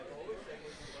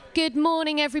Good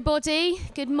morning, everybody.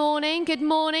 Good morning, good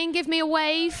morning. Give me a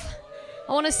wave.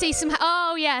 I want to see some...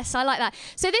 Oh, yes, I like that.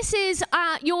 So this is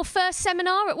your first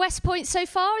seminar at West Point so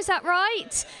far, is that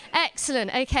right?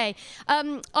 Excellent, okay.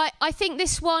 I think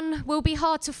this one will be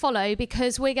hard to follow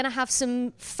because we're going to have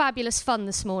some fabulous fun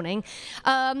this morning.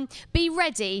 Be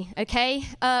ready, okay?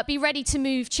 Be ready to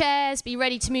move chairs, be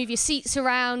ready to move your seats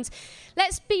around.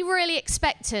 Let's be really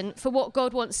expectant for what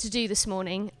God wants to do this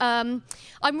morning. I'm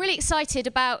really excited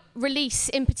about release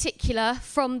in particular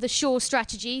from the SURE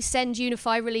strategy, Send,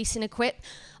 Unify, Release and Equip.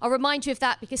 I'll remind you of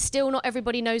that because still not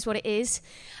everybody knows what it is.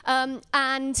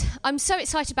 And I'm so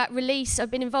excited about release. I've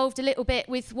been involved a little bit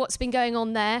with what's been going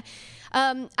on there.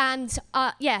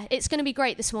 Yeah, it's going to be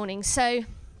great this morning. So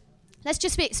let's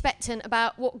just be expectant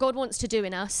about what God wants to do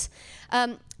in us.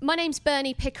 My name's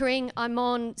Bernie Pickering. I'm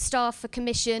on staff for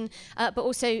Commission, but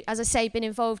also, as I say, been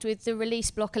involved with the release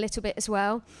block a little bit as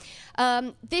well.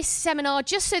 This seminar,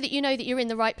 just so that you know that you're in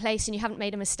the right place and you haven't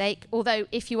made a mistake, although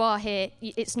if you are here,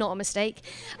 it's not a mistake.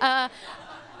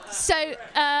 So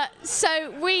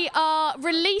we are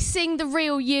releasing the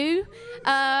real you,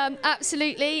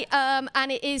 absolutely,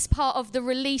 and it is part of the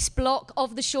release block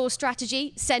of the SURE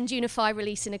strategy, Send, Unify,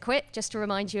 Release and Equip, just to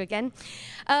remind you again.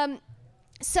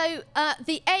 So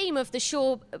the aim of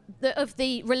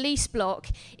the release block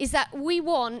is that we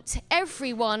want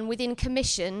everyone within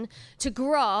Commission to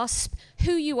grasp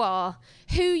who you are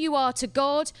to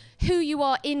God, who you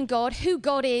are in God, who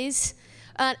God is,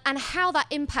 and how that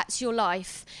impacts your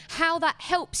life, how that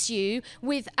helps you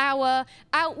with our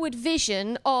outward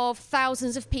vision of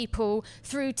thousands of people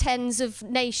through tens of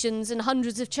nations and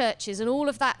hundreds of churches and all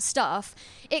of that stuff.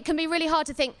 It can be really hard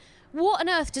to think, what on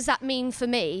earth does that mean for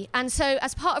me? And so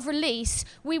as part of release,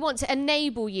 we want to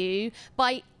enable you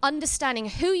by understanding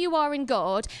who you are in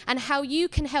God and how you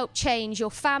can help change your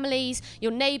families,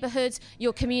 your neighborhoods,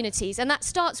 your communities. And that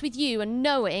starts with you and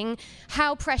knowing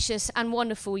how precious and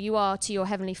wonderful you are to your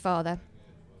Heavenly Father.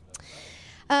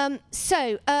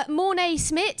 Morné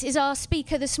Smit is our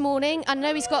speaker this morning. I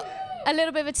know he's got a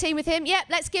little bit of a team with him. Yep,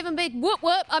 let's give him a big whoop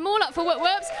whoop. I'm all up for whoop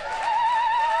whoops.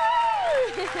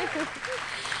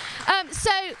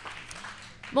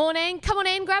 Morning, come on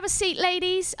in, grab a seat,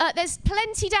 ladies. There's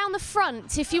plenty down the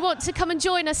front if you want to come and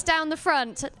join us down the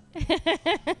front. So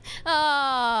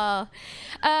a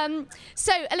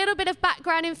little bit of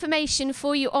background information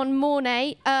for you on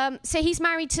Morné. So he's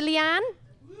married to Leanne,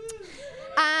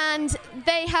 and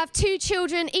they have two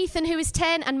children, Ethan, who is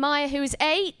 10, and Maya, who is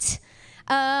 8.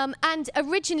 And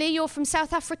originally you're from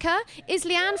South Africa. Is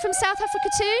Leanne from South Africa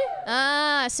too?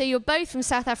 So you're both from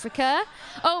South Africa.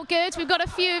 Oh, good. We've got a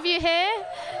few of you here.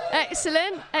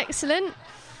 Excellent, excellent.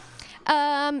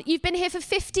 You've been here for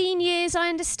 15 years, I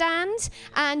understand,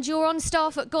 and you're on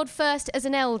staff at God First as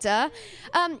an elder.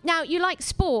 Now, you like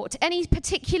sport. Any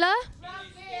particular?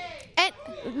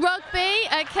 Rugby,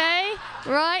 okay,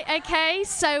 right, okay.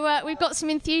 So we've got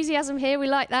some enthusiasm here. We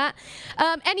like that.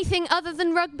 Anything other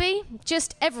than rugby?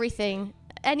 Just everything.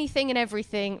 Anything and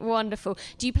everything. Wonderful.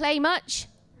 Do you play much?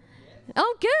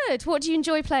 Oh, good. What do you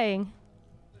enjoy playing?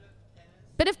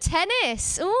 Bit of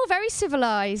tennis. Oh, very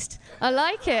civilized. I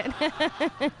like it.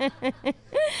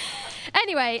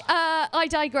 Anyway, I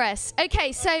digress.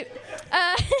 Okay, so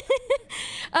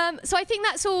so I think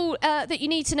that's all that you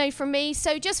need to know from me.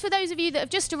 So just for those of you that have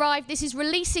just arrived, this is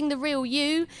Releasing the Real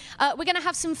You. We're going to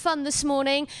have some fun this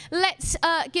morning. Let's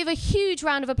give a huge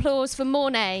round of applause for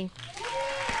Morné.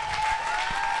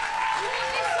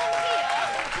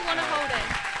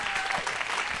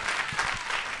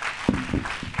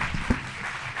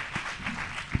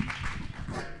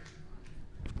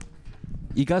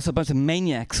 You guys are a bunch of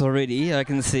maniacs already, I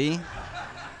can see.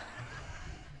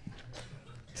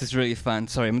 This is really fun.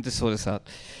 Sorry, I'm going to sort this out.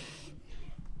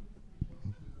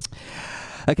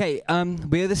 Okay,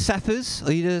 we are the Saffers.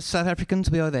 Are you the South Africans?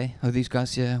 Where are they? Oh, these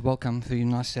guys, yeah. Welcome. Very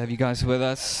nice to have you guys with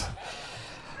us.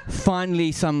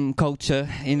 Finally, some culture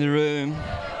in the room.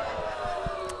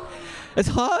 It's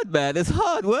hard, man. It's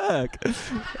hard work.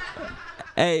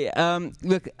 Hey,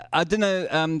 look, I don't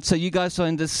know, so you guys are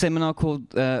in this seminar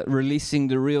called Releasing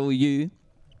the Real You.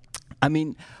 I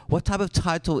mean, what type of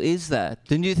title is that?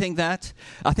 Didn't you think that?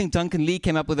 I think Duncan Lee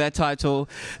came up with that title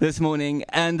this morning.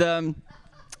 And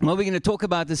what we're going to talk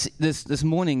about this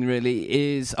morning, really,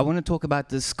 is I want to talk about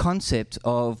this concept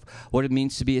of what it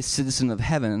means to be a citizen of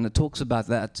heaven. And it talks about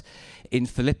that in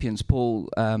Philippians. Paul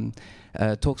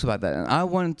talks about that.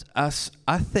 And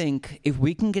I think if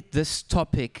we can get this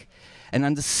topic and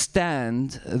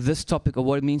understand this topic of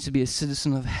what it means to be a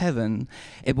citizen of heaven,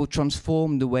 it will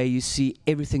transform the way you see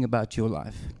everything about your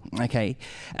life, okay?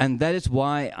 And that is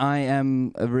why I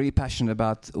am really passionate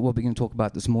about what we're going to talk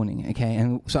about this morning, okay?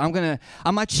 And so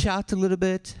I might shout a little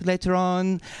bit later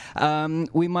on.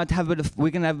 We're going to have a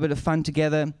bit of fun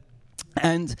together.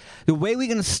 And the way we're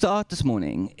going to start this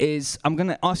morning is I'm going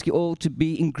to ask you all to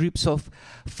be in groups of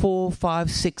 4, 5,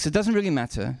 6. It doesn't really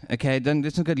matter, okay?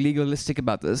 Let's not get legalistic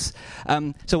about this.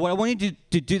 So what I want you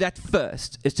to do that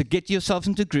first is to get yourselves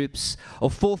into groups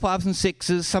of 4, 5s, and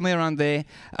 6s, somewhere around there.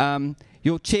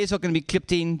 Your chairs are going to be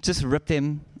clipped in. Just rip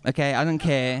them, okay? I don't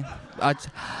care.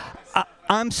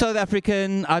 I'm South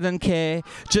African. I don't care.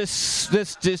 Just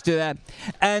do that.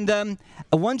 And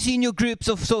once you're in your groups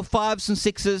of sort of 5s and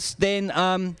 6s, then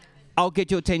I'll get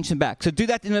your attention back. So do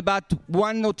that in about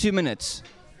 1 or 2 minutes.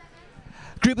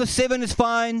 Group of 7 is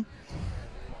fine.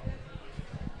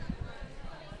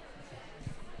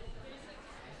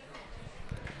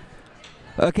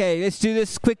 Okay, let's do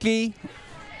this quickly.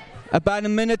 About a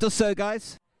minute or so,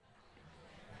 guys.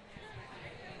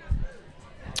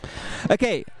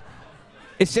 Okay.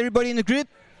 Is everybody in the group?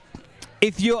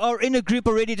 If you are in a group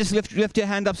already, just lift your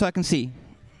hand up so I can see.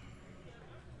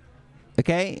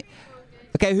 Okay?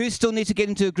 Okay, who still needs to get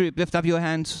into a group? Lift up your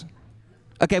hands.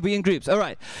 Okay, we're in groups. All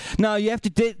right. Now, you have to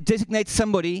designate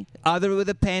somebody, either with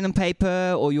a pen and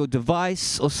paper or your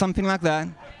device or something like that.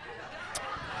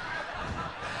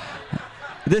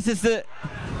 This is the...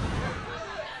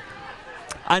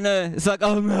 I know, it's like,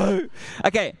 oh no.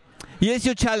 Okay, here's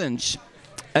your challenge.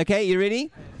 Okay, you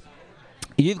ready?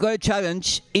 You've got a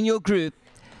challenge in your group.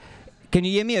 Can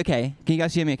you hear me okay? Can you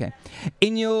guys hear me okay?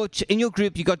 In your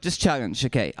group, you got this challenge,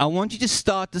 okay? I want you to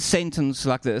start the sentence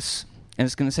like this, and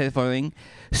it's going to say the following.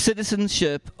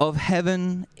 Citizenship of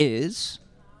heaven is,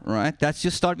 right? That's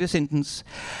your start of your sentence.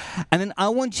 And then I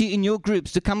want you in your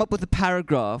groups to come up with a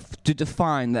paragraph to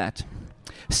define that.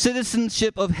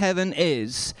 Citizenship of heaven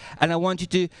is, and I want you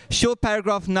to, short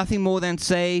paragraph, nothing more than,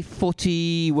 say,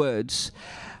 40 words.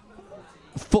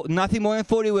 Nothing more than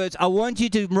 40 words. I want you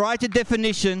to write a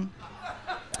definition.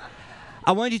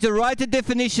 I want you to write a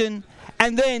definition,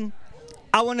 and then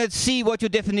I want to see what your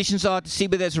definitions are to see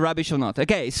whether it's rubbish or not.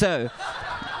 Okay, so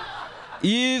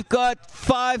you've got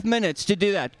 5 minutes to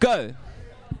do that. Go.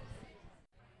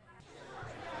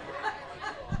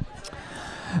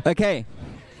 Okay.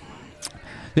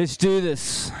 Let's do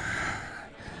this.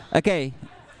 Okay.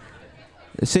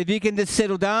 So if you can just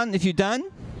settle down, if you're done.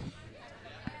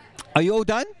 Are you all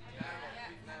done?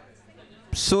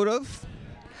 Sort of.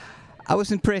 I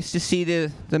was impressed to see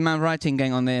the amount of writing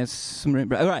going on there.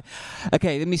 All right.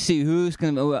 Okay, let me see who's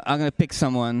going to... I'm going to pick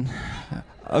someone.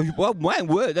 Oh, well, my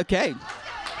word, okay.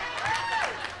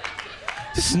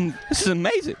 This is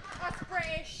amazing. That's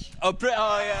British. Oh,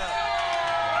 yeah.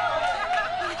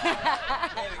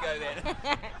 There we go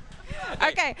then.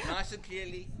 Okay. Nice and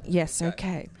clearly. Yes,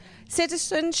 okay.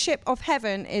 Citizenship of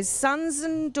heaven is sons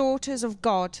and daughters of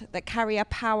God that carry a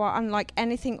power unlike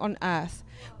anything on earth,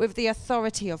 with the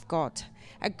authority of God.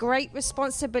 A great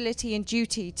responsibility and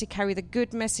duty to carry the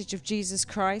good message of Jesus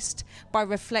Christ by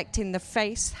reflecting the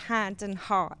face, hand, and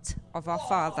heart of our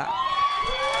Father.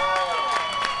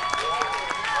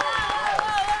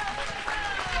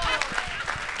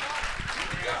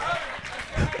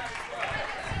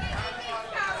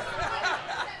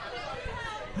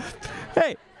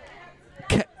 Hey,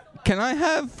 can I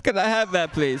have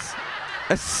that, please?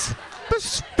 That's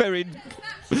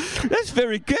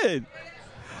very good.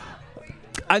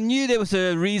 I knew there was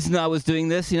a reason I was doing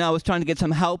this. You know, I was trying to get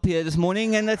some help here this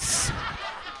morning, and that's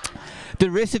the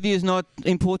rest of you is not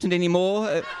important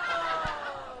anymore.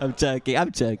 I'm joking.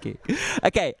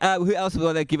 Okay, who else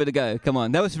will they give it a go? Come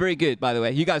on, that was very good, by the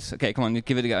way. You guys, okay, come on,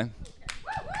 give it a go.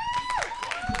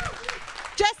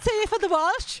 Just say it for the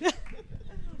Welsh.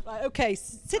 Right,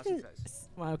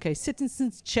 okay,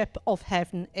 citizenship of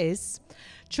heaven is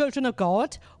children of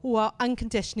God who are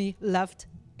unconditionally loved,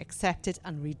 accepted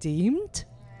and redeemed.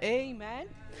 Amen.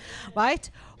 Right?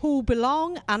 Who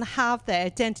belong and have their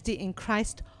identity in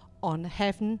Christ in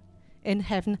heaven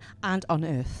and on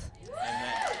earth.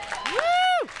 Amen.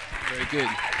 Woo! Very good.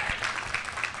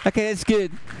 Okay, that's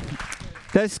good.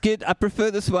 That's good. I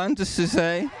prefer this one, just to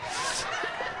say.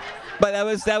 But that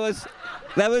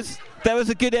was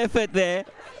a good effort there.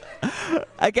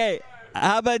 Okay,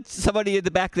 how about somebody at the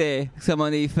back there?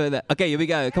 Somebody further. Okay, here we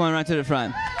go. Come on, right to the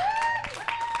front.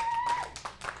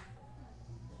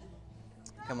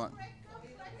 Come on.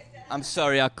 I'm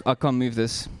sorry, I can't move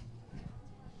this.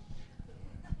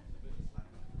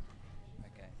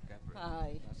 Okay, go for it.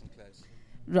 Hi. Nice and close.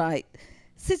 Right.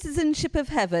 Citizenship of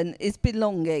heaven is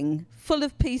belonging, full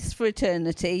of peace for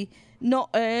eternity, not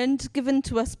earned, given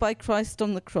to us by Christ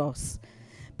on the cross.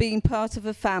 Being part of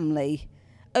a family,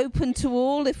 open to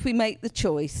all if we make the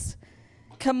choice.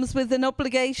 Comes with an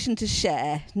obligation to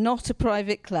share, not a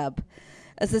private club.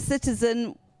 As a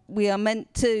citizen, we are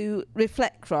meant to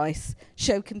reflect Christ,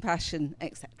 show compassion,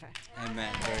 etc.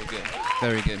 Amen. Very good.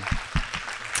 Very good.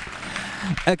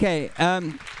 Okay.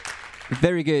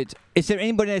 Very good. Is there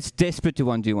anybody that's desperate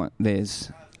to do one?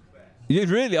 There's. You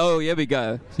really? Oh, here we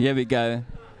go. Here we go.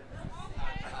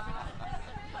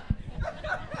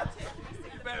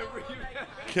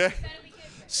 Okay.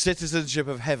 Citizenship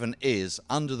of heaven is,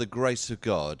 under the grace of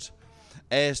God,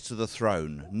 heirs to the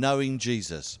throne, knowing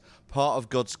Jesus, part of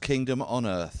God's kingdom on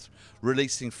earth,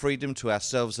 releasing freedom to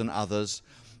ourselves and others,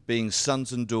 being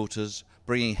sons and daughters,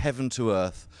 bringing heaven to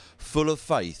earth, full of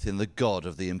faith in the God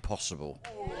of the impossible.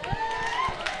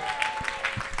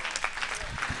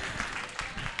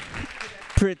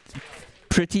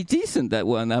 Pretty decent, that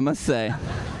one, I must say.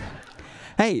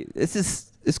 Hey,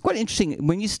 it's quite interesting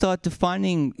when you start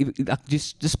defining,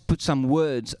 just put some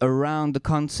words around the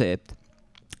concept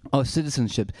of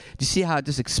citizenship. Do you see how it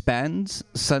just expands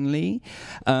suddenly?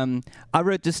 I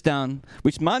wrote this down,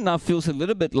 which mine now feels a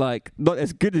little bit like not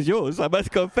as good as yours, I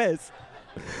must confess.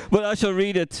 But I shall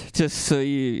read it just so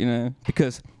you know,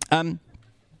 because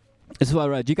this is what I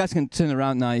wrote. You guys can turn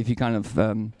around now if you kind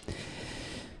of...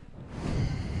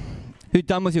 Who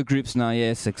done with your groups now?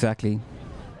 Yes, exactly.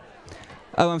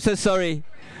 Oh, I'm so sorry.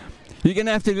 You're going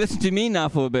to have to listen to me now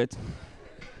for a bit.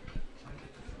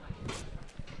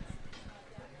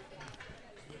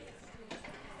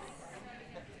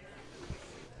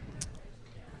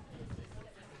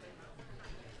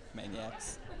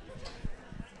 Maniacs.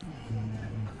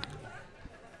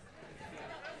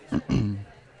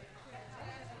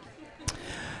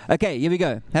 Okay, here we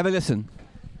go. Have a listen.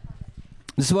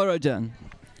 This is what I wrote down.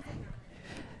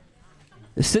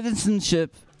 The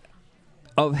citizenship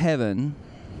of heaven,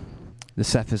 the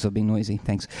sapphires are being noisy,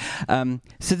 thanks.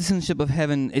 Citizenship of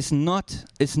heaven is not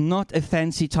a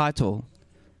fancy title,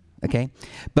 okay?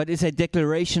 But it's a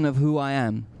declaration of who I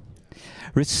am,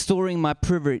 restoring my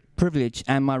privilege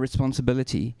and my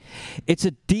responsibility. It's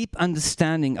a deep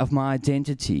understanding of my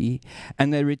identity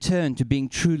and a return to being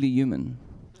truly human,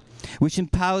 which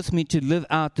empowers me to live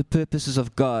out the purposes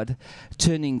of God,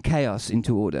 turning chaos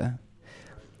into order.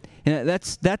 You know,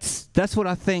 that's what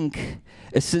I think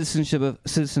a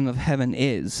citizen of heaven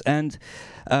is, and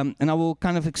I will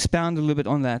kind of expound a little bit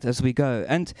on that as we go.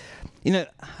 And you know,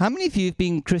 how many of you have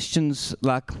been Christians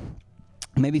like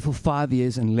maybe for 5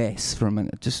 years and less? For a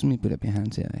minute, just let me put up your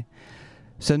hands here. Eh?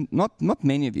 So not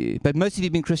many of you, but most of you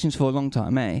have been Christians for a long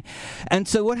time, eh? And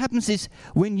so what happens is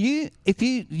many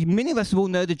of us will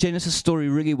know the Genesis story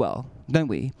really well, don't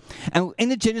we? And in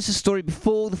the Genesis story,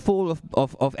 before the fall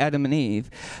of Adam and Eve,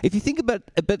 if you think about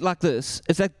a bit like this,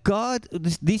 it's that God,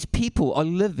 these people are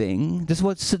living, this is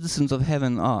what citizens of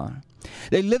heaven are.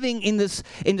 They're living in this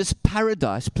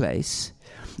paradise place,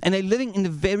 and they're living in the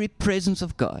very presence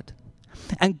of God.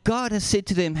 And God has said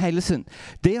to them, hey, listen,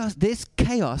 there's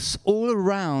chaos all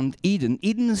around Eden.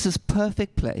 Eden is this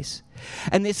perfect place.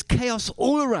 And there's chaos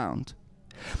all around.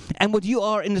 And what you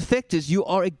are, in effect, is you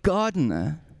are a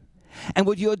gardener. And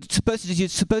what you're supposed to do is you're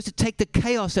supposed to take the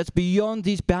chaos that's beyond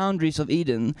these boundaries of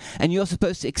Eden, and you're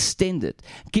supposed to extend it.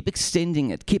 Keep extending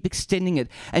it.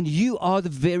 And you are the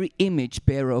very image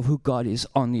bearer of who God is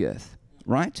on the earth.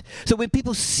 Right? So when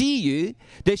people see you,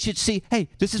 they should see, hey,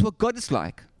 this is what God is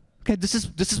like. Okay, this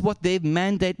is what their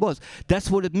mandate was. That's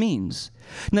what it means.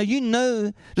 Now, you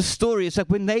know the story. It's like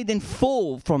when they then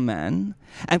fall from man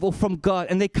or from God,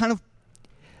 and they kind of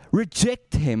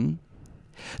reject him.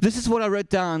 This is what I wrote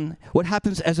down, what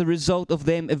happens as a result of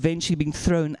them eventually being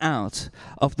thrown out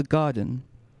of the garden.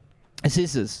 It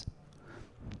says this.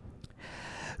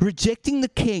 Rejecting the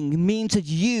king means that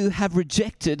you have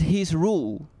rejected his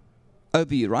rule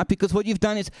over you, right? Because what you've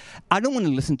done is, I don't want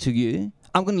to listen to you.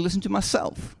 I'm going to listen to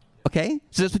myself. Okay?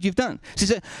 So that's what you've done.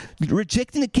 So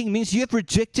rejecting the king means you have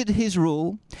rejected his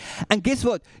rule. And guess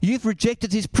what? You've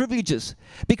rejected his privileges.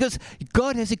 Because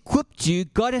God has equipped you,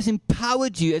 God has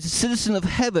empowered you as a citizen of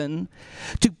heaven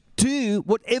to do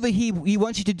whatever he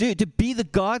wants you to do, to be the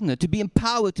gardener, to be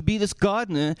empowered to be this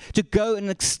gardener, to go and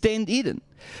extend Eden.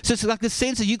 So it's like the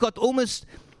sense that you got almost...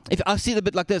 If I see it a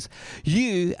bit like this,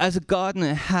 you as a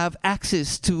gardener have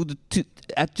access to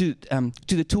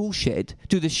the tool shed,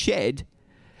 to the shed,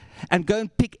 and go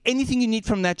and pick anything you need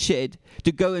from that shed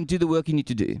to go and do the work you need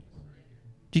to do.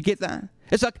 Do you get that?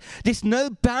 It's like there's no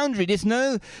boundary, there's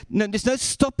no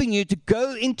stopping you to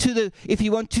go into the, if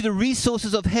you want, to the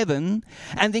resources of heaven,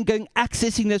 and then going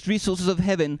accessing those resources of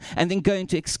heaven, and then going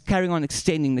to carrying on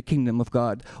extending the kingdom of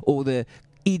God, or the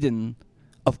Eden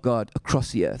of God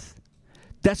across the earth.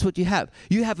 That's what you have.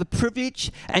 You have a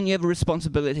privilege and you have a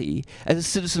responsibility as a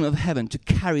citizen of heaven to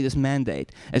carry this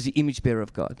mandate as the image bearer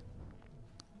of God.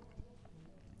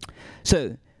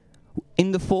 So,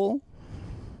 in the fall,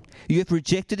 you have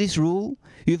rejected his rule,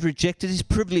 you have rejected his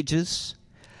privileges,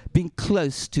 being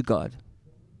close to God,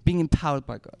 being empowered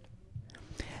by God.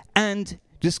 And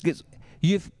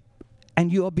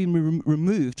you are being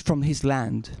removed from his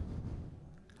land.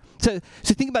 So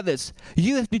think about this.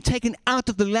 You have been taken out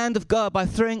of the land of God by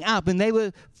throwing out. When they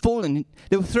were fallen,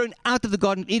 they were thrown out of the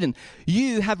Garden of Eden.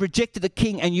 You have rejected the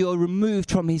king and you are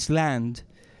removed from his land.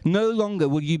 No longer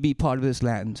will you be part of his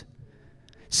land.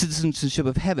 Citizenship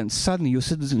of heaven. Suddenly your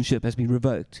citizenship has been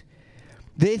revoked.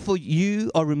 Therefore you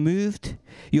are removed.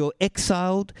 You are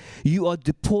exiled. You are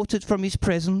deported from his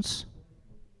presence.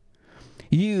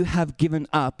 You have given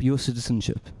up your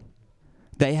citizenship.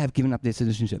 They have given up their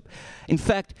citizenship. In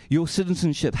fact, your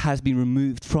citizenship has been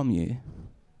removed from you.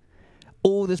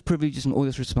 All these privileges and all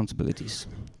these responsibilities.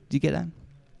 Do you get that?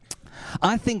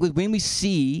 I think that when we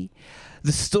see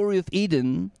the story of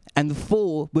Eden and the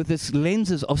fall with this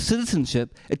lenses of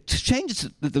citizenship, it changes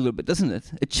it a little bit, doesn't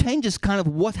it? It changes kind of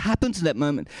what happens in that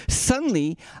moment.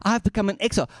 Suddenly, I have become an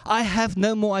exile. I have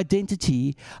no more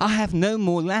identity. I have no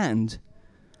more land.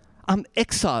 I'm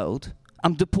exiled.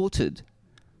 I'm deported.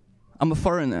 I'm a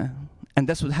foreigner, and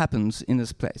that's what happens in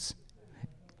this place.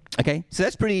 Okay, so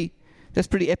that's pretty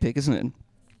epic, isn't it?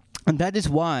 And that is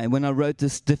why when I wrote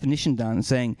this definition down,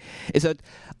 saying is that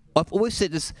I've always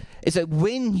said this is that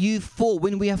when you fall,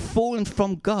 when we have fallen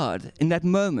from God, in that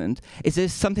moment, is there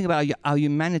something about our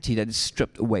humanity that is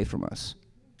stripped away from us,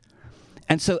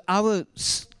 and so our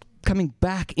coming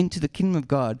back into the kingdom of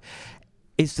God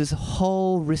is this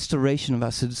whole restoration of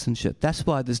our citizenship. That's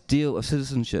why this deal of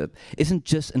citizenship isn't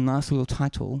just a nice little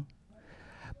title,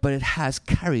 but it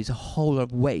carries a whole lot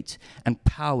of weight and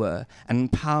power and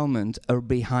empowerment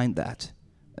behind that.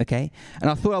 Okay?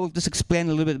 And I thought I would just explain a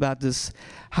little bit about this,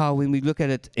 how when we look at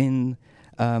it in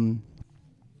the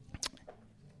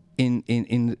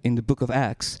book of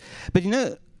Acts. But you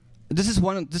know, this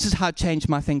is how it changed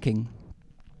my thinking.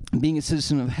 Being a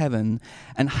citizen of heaven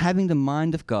and having the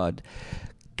mind of God.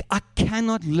 I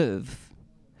cannot live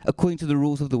according to the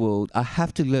rules of the world. I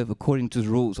have to live according to the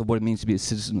rules of what it means to be a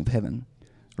citizen of heaven.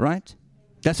 Right?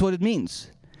 That's what it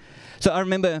means. So I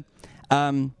remember,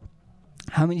 how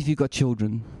many of you got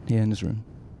children here in this room?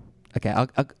 Okay,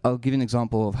 I'll give you an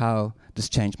example of how this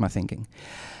changed my thinking.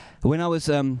 When I was,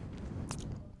 Leanne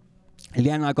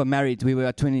and I got married. We were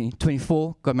at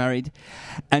 24, got married.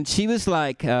 And she was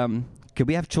like, could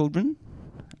we have children?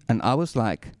 And I was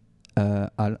like, I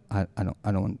don't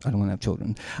want to have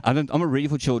children. I'm not ready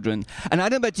for children. And I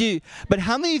don't know about you, but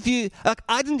how many of you, like,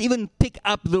 I didn't even pick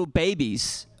up little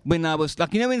babies when I was,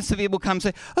 like, you know, when some people come and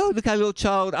say, oh, look at a little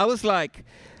child. I was like,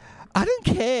 I don't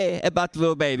care about the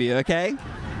little baby, okay?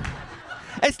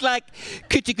 It's like,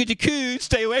 coo,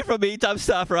 stay away from me type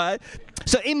stuff, right?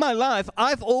 So in my life,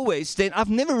 I've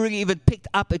never really even picked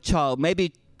up a child,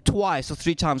 maybe twice or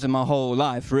 3 times in my whole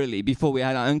life, really, before we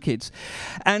had our own kids.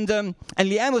 And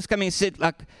Leanne was coming and said,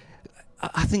 like,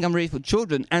 I think I'm ready for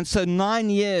children. And so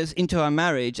 9 years into our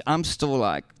marriage, I'm still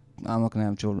like, I'm not going to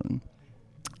have children.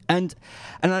 And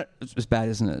it's bad,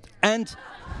 isn't it? And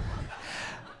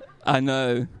I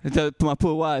know, my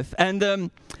poor wife. And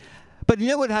but you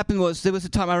know what happened was, there was a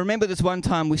time, I remember this one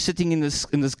time, we're sitting in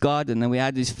this garden, and we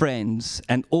had these friends,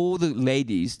 and all the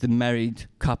ladies, the married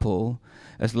couple,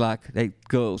 as like,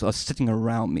 girls are sitting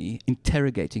around me,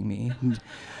 interrogating me.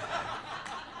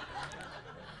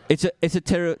 It's a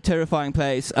terrifying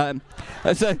place. So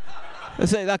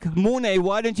like, Morné,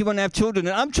 why don't you want to have children?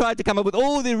 And I'm trying to come up with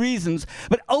all the reasons,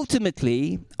 but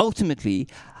ultimately,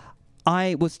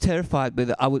 I was terrified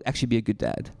whether I would actually be a good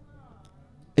dad.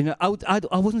 You know, I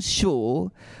wasn't sure.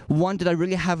 1, did I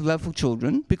really have love for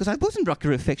children? Because I wasn't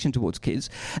rocking affection towards kids.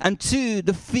 And 2,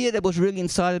 the fear that was really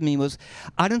inside of me was,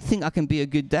 I don't think I can be a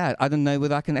good dad. I don't know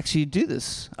whether I can actually do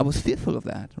this. I was fearful of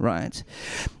that, right?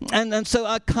 And so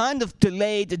I kind of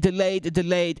delayed.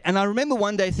 And I remember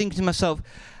one day thinking to myself,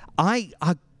 I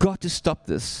got to stop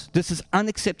this. This is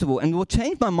unacceptable. And what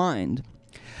changed my mind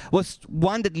was,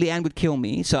 1, that Leanne would kill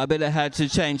me, so I better had to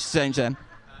change that.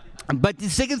 But the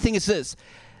second thing is this.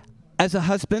 As a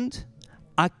husband,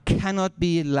 I cannot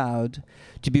be allowed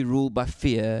to be ruled by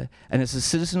fear. And as a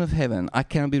citizen of heaven, I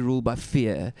cannot be ruled by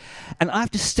fear. And I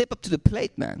have to step up to the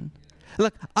plate, man.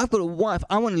 look, I've got a wife.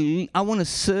 I want to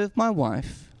serve my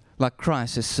wife like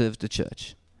Christ has served the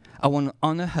church. I want to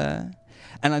honor her.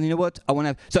 And you know what? I want to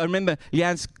have... So I remember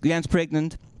Leanne's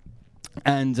pregnant.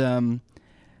 And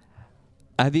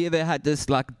have you ever had this,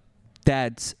 like,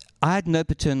 dads... I had no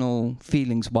paternal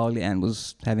feelings while Leanne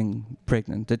was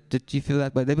pregnant. Did you feel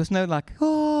that way? There was no like,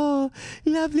 oh,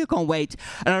 lovely, I can't wait.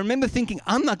 And I remember thinking,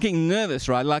 I'm not getting nervous,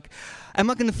 right? Like, am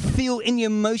I going to feel any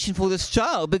emotion for this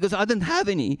child? Because I didn't have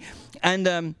any. And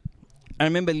I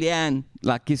remember Leanne,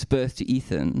 like, gives birth to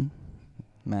Ethan,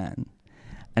 man.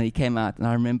 And he came out, and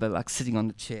I remember, like, sitting on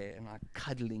the chair and, like,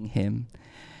 cuddling him.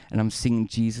 And I'm singing,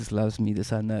 Jesus loves me,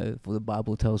 this I know, for the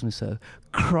Bible tells me so.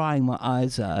 Crying my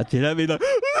eyes out, you know what I mean? Like,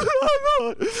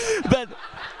 oh my God.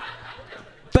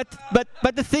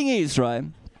 But the thing is, right?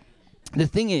 The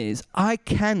thing is, I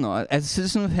cannot, as a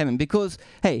citizen of heaven, because,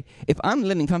 hey, if I'm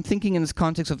thinking in this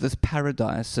context of this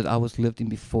paradise that I was lived in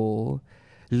before,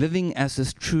 living as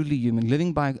this truly human,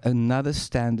 living by another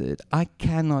standard, I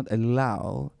cannot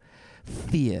allow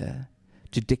fear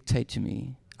to dictate to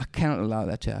me. I cannot allow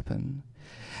that to happen.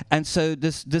 And so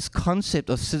this concept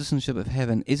of citizenship of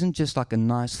heaven isn't just like a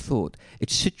nice thought.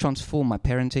 It should transform my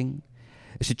parenting.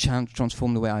 It should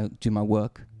transform the way I do my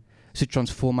work. It should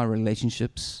transform my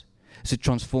relationships. It should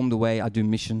transform the way I do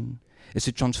mission. It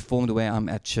should transform the way I'm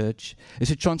at church. It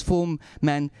should transform,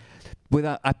 man,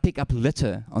 whether I pick up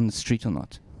litter on the street or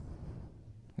not.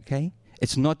 Okay?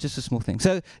 It's not just a small thing.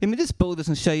 So let me just build this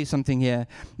and show you something here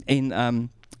in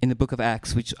the book of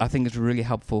Acts, which I think is really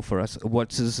helpful for us,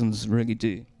 what citizens really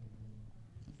do.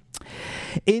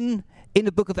 In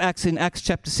the book of Acts, in Acts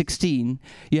chapter 16,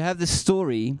 you have this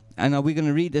story, and we're going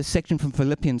to read a section from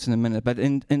Philippians in a minute, but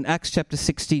in Acts chapter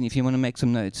 16, if you want to make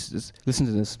some notes, just listen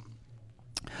to this.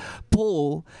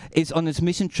 Paul is on his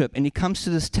mission trip, and he comes to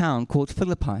this town called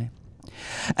Philippi.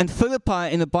 And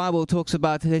Philippi in the Bible talks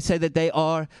about, they say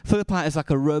that Philippi is like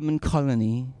a Roman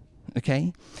colony.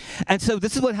 Okay? And so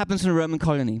this is what happens in a Roman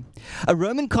colony. A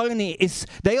Roman colony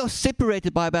they are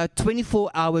separated by about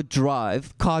 24-hour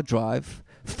car drive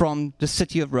from the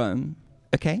city of Rome.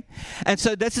 Okay? And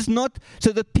so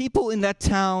so the people in that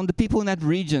town, the people in that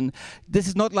region, this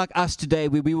is not like us today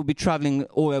where we will be traveling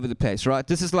all over the place, right?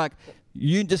 This is like,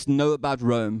 you just know about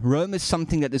Rome. Rome is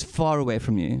something that is far away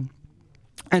from you.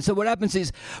 And so what happens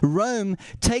is Rome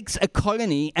takes a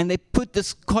colony and they put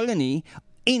this colony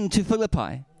into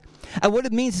Philippi. And what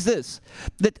it means is this,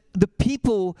 that the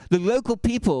local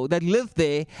people that live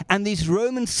there, and these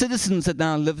Roman citizens that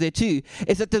now live there too,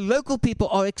 is that the local people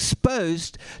are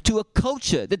exposed to a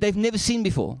culture that they've never seen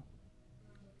before.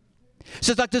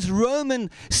 So it's like this Roman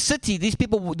city, these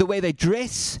people, the way they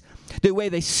dress, the way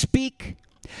they speak,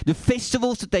 the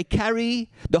festivals that they carry,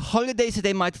 the holidays that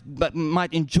they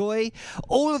might enjoy,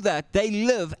 all of that, they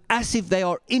live as if they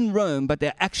are in Rome, but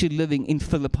they're actually living in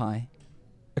Philippi.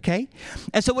 Okay?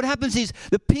 And so what happens is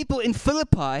the people in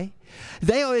Philippi,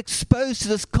 they are exposed to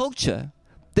this culture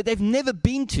that they've never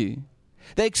been to.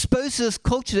 They're exposed to this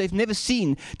culture they've never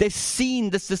seen. They've seen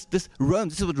this Rome.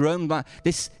 This is what Rome,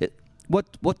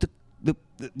 what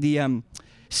the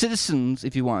citizens,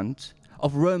 if you want,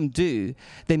 of Rome do.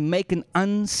 They make an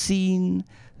unseen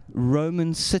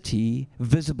Roman city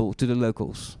visible to the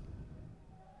locals.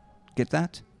 Get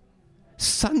that?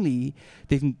 Suddenly,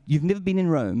 you've never been in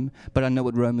Rome, but I know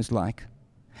what Rome is like.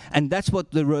 And that's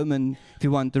what the Roman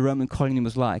colony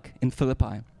was like in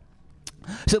Philippi.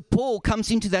 So Paul comes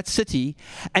into that city,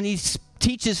 and he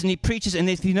teaches and he preaches,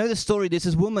 and if you know the story, there's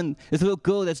this little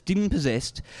girl that's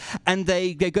demon-possessed, and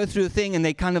they go through a thing, and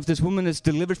this woman is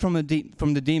delivered from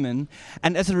the demon,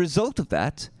 and as a result of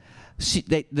that,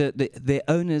 their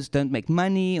owners don't make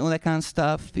money, all that kind of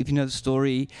stuff, if you know the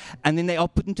story, and then they are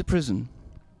put into prison.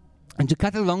 And to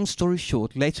cut a long story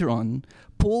short, later on,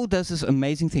 Paul does this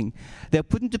amazing thing. They're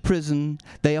put into prison,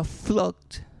 they are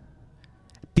flogged,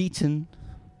 beaten,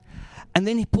 and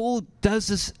then Paul does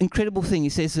this incredible thing. He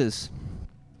says this,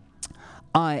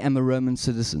 I am a Roman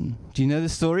citizen. Do you know the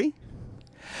story?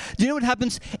 Do you know what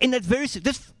happens in that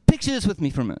just picture this with me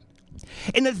for a minute.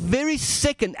 In that very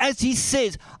second, as he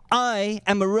says, I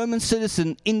am a Roman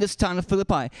citizen in this town of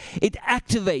Philippi, it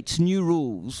activates new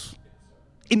rules.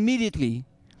 Immediately,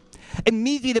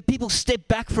 the people step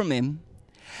back from him,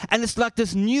 and it's like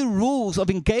this new rules of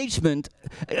engagement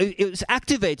is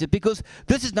activated, because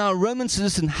this is now a Roman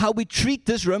citizen. How we treat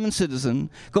this Roman citizen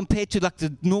compared to like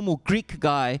the normal Greek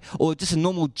guy or just a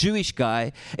normal Jewish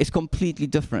guy is completely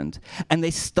different. And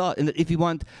and if you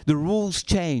want, the rules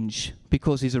change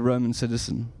because he's a Roman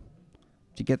citizen.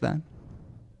 Do you get that?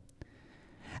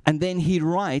 And then he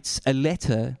writes a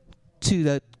letter to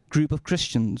that group of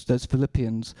Christians, those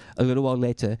Philippians, a little while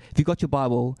later. If you've got your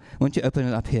Bible, I want you to open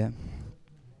it up here.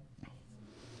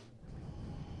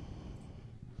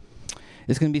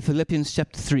 is going to be Philippians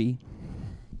chapter 3.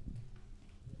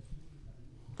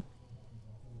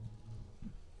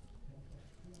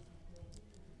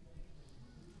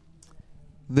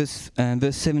 Verse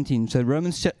 17. So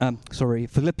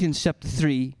Philippians chapter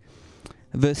 3,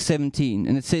 verse 17.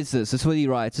 And it says this. This is what he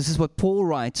writes. This is what Paul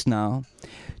writes now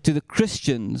to the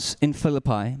Christians in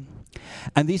Philippi.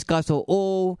 And these guys are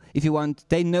all, if you want,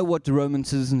 they know what the Roman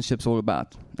citizenship's all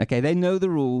about. Okay, they know the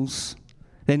rules.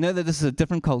 They know that this is a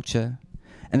different culture.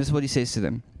 And this is what he says to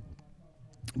them.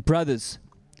 Brothers,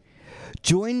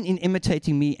 join in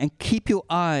imitating me and keep your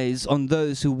eyes on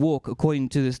those who walk according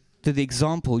to the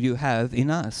example you have in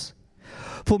us.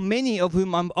 For many of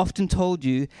whom I'm often told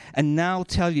you, and now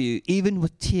tell you, even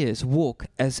with tears, walk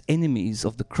as enemies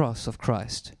of the cross of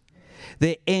Christ.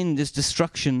 Their end is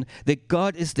destruction, their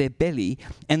God is their belly,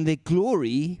 and they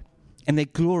glory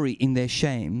in their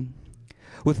shame,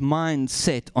 with minds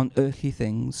set on earthly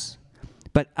things.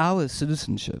 But our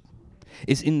citizenship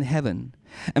is in heaven,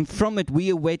 and from it we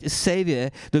await a Savior,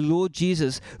 the Lord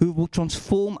Jesus, who will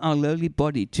transform our lowly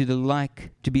body to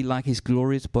be like his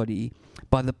glorious body,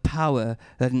 by the power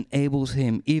that enables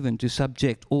him even to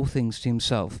subject all things to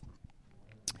himself.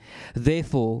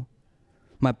 Therefore,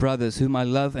 my brothers, whom I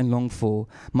love and long for,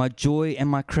 my joy and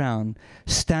my crown,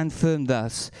 stand firm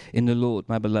thus in the Lord,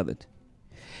 my beloved.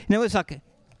 You know, it's like,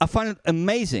 I find it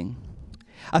amazing.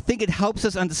 I think it helps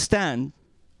us understand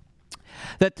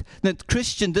that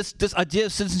Christian, this idea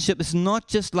of citizenship is not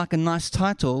just like a nice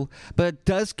title, but it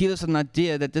does give us an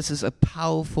idea that this is a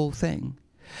powerful thing.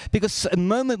 Because a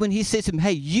moment when he says to him,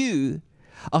 hey, you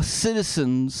are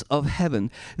citizens of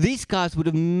heaven, these guys would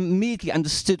have immediately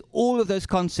understood all of those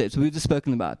concepts we've just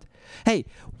spoken about. Hey,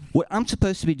 what I'm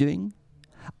supposed to be doing,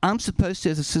 I'm supposed to,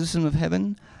 as a citizen of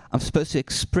heaven, I'm supposed to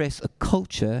express a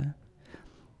culture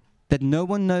that no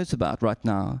one knows about right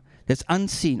now, that's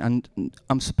unseen, and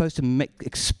I'm supposed to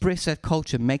express that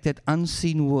culture, make that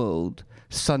unseen world,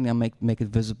 suddenly I make it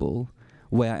visible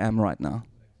where I am right now.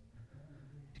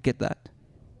 You get that?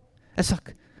 It's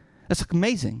like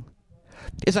amazing.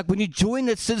 It's like when you join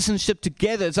that citizenship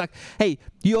together, it's like, hey,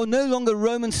 you're no longer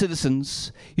Roman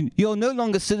citizens. You're no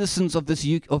longer citizens of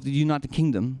of the United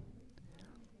Kingdom,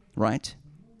 right?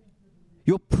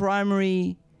 Your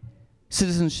primary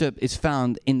citizenship is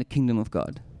found in the kingdom of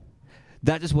God.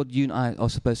 That is what you and I are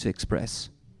supposed to express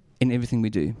in everything we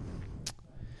do.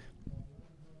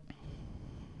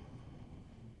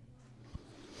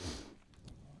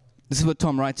 This is what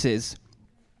Tom Wright says.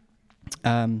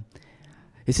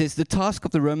 He says, the task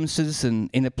of the Roman citizen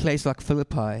in a place like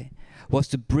Philippi was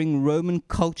to bring Roman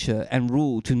culture and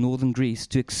rule to northern Greece,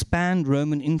 to expand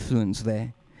Roman influence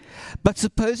there. But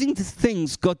supposing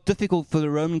things got difficult for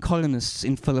the Roman colonists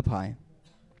in Philippi,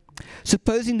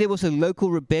 supposing there was a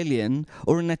local rebellion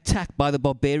or an attack by the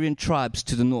barbarian tribes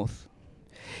to the north,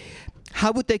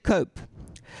 how would they cope?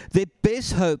 Their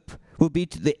best hope would be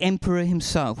to the emperor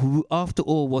himself, who after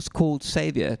all was called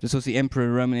Savior. This was the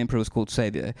emperor, Roman emperor was called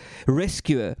Savior.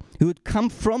 Rescuer, who would come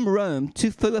from Rome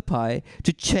to Philippi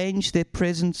to change their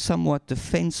present somewhat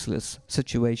defenseless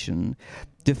situation,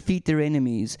 defeat their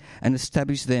enemies, and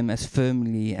establish them as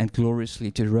firmly and gloriously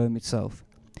to Rome itself.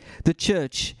 The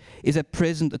church is at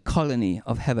present a colony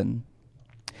of heaven,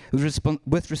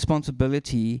 with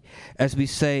responsibility, as we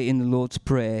say in the Lord's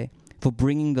Prayer, for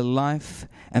bringing the life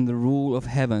and the rule of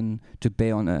heaven to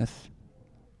bear on earth.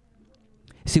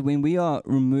 See, when we are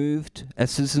removed as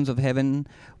citizens of heaven,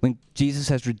 when Jesus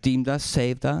has redeemed us,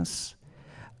 saved us,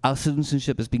 our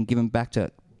citizenship has been given back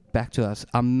to us.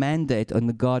 Our mandate in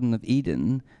the Garden of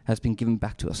Eden has been given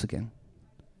back to us again.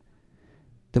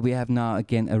 That we have now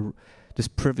again this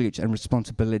privilege and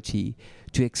responsibility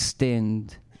to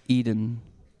extend Eden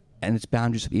and its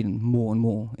boundaries of Eden more and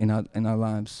more in our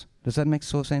lives. Does that make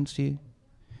sort of sense to you?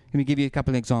 Let me give you a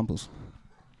couple of examples.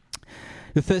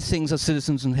 The first things our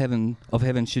citizens of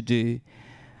heaven should do,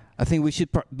 I think we should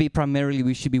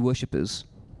we should be worshippers.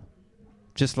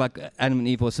 Just like Adam and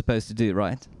Eve were supposed to do,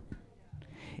 right?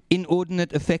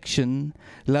 Inordinate affection,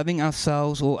 loving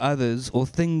ourselves or others or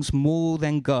things more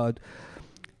than God,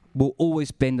 will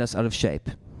always bend us out of shape.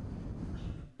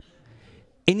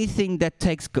 Anything that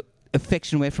takes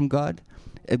affection away from God,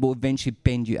 it will eventually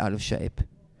bend you out of shape.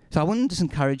 So I want to just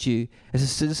encourage you, as a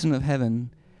citizen of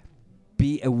heaven,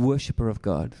 be a worshipper of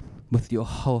God with your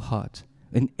whole heart.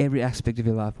 In every aspect of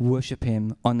your life, worship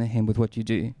Him, honor Him with what you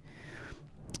do.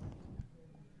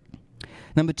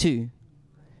 Number 2,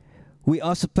 we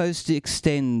are supposed to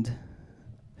extend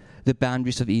the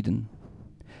boundaries of Eden.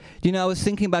 I was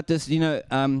thinking about this,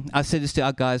 I said this to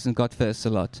our guys in God First a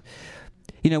lot.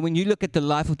 When you look at the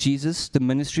life of Jesus, the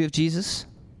ministry of Jesus,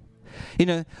 You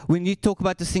know, when you talk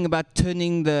about this thing about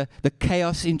turning the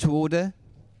chaos into order,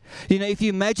 you know, if you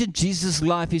imagine Jesus'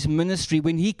 life, his ministry,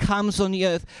 when he comes on the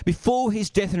earth before his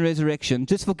death and resurrection,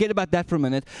 just forget about that for a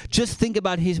minute. Just think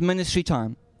about his ministry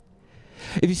time.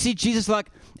 If you see Jesus like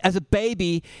as a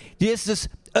baby, there's this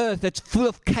earth that's full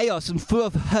of chaos and full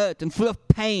of hurt and full of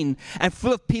pain and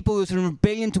full of people who's in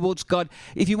rebellion towards God.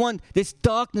 If you want, there's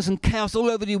darkness and chaos all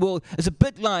over the world. It's a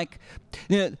bit like,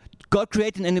 you know, God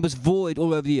created and it was void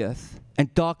all over the earth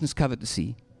and darkness covered the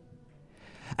sea.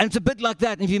 And it's a bit like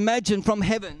that. If you imagine from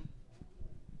heaven,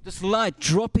 this light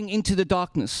dropping into the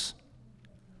darkness.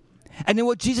 And then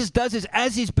what Jesus does is,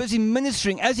 as he's busy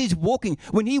ministering, as he's walking,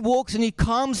 when he walks and he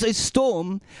calms a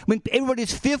storm, when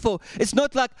everybody's fearful, it's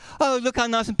not like, oh, look how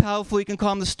nice and powerful he can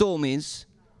calm the storm is.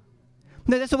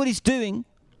 No, that's not what he's doing.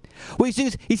 What he's doing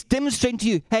is he's demonstrating to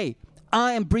you, hey,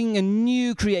 I am bringing a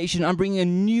new creation. I'm bringing a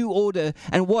new order.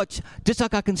 And watch, just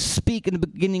like I can speak in the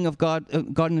beginning of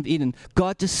Garden of Eden,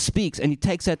 God just speaks and he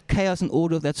takes that chaos and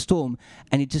order of that storm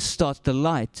and he just starts, the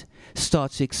light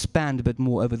starts to expand a bit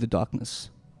more over the darkness.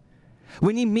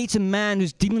 When he meets a man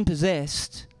who's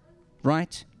demon-possessed,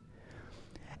 right?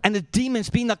 And the demon's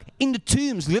been like in the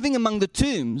tombs, living among the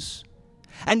tombs.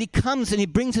 And he comes and he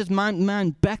brings his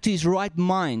man back to his right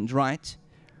mind, right?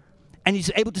 And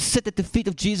he's able to sit at the feet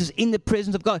of Jesus in the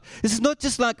presence of God. This is not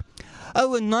just like,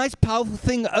 oh, a nice, powerful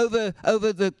thing over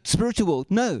the spiritual world.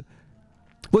 No.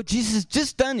 What Jesus has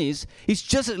just done is,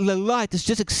 the light has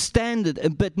just extended a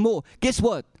bit more. Guess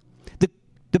what?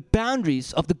 The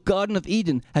boundaries of the Garden of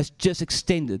Eden has just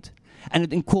extended. And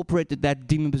it incorporated that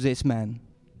demon-possessed man.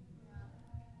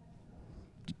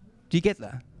 Do you get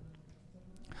that?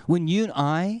 When you and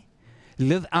I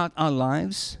live out our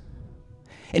lives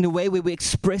in a way where we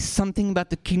express something about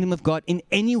the kingdom of God in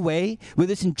any way,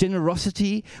 whether it's in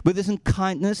generosity, whether it's in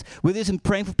kindness, whether it's in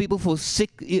praying for people for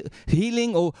sick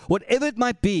healing or whatever it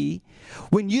might be,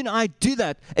 when you and I do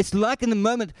that, it's like in the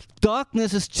moment,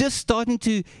 darkness is just starting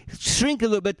to shrink a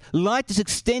little bit, light is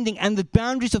extending, and the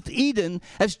boundaries of Eden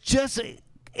has just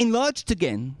enlarged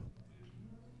again.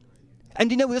 And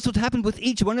you know, that's what happened with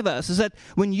each one of us, is that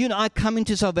when you and I come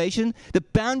into salvation, the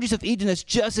boundaries of Eden has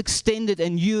just extended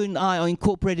and you and I are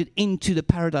incorporated into the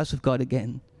paradise of God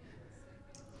again.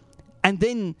 And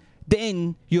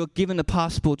then you're given a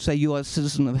passport, say you are a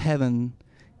citizen of heaven,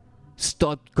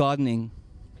 start gardening.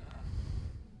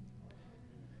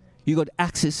 You got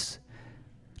access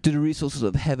to the resources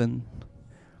of heaven.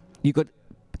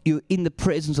 You're in the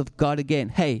presence of God again.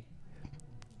 Hey,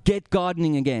 get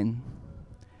gardening again.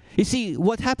 You see,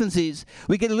 what happens is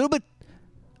we get a little bit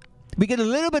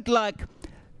like,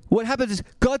 what happens is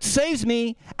God saves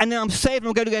me, and then I'm saved, and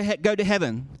I'm going to go to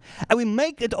heaven. And we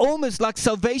make it almost like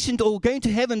salvation or going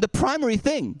to heaven the primary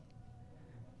thing.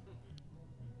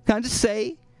 Can I just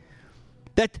say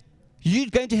that you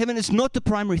going to heaven is not the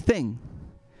primary thing.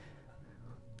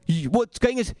 What's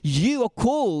going is you are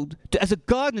called to, as a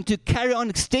gardener, to carry on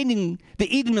extending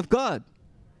the Eden of God.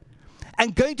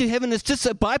 And going to heaven is just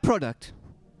a byproduct.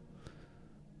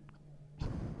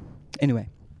 Anyway.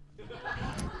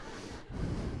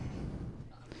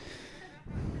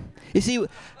 You see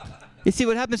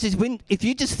what happens is if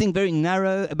you just think very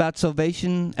narrow about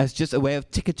salvation as just a way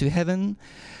of ticket to heaven,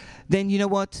 then you know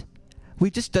what? We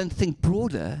just don't think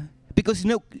broader. Because, you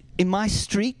know, in my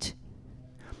street,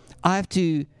 I have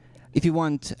to, if you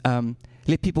want,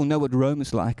 let people know what Rome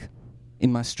is like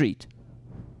in my street.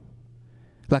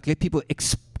 Like, let people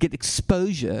get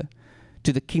exposure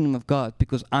to the kingdom of God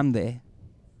because I'm there.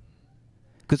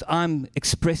 Because I'm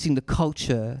expressing the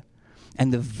culture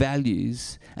and the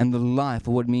values and the life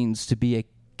of what it means to be a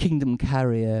kingdom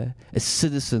carrier, a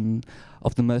citizen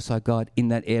of the Most High God in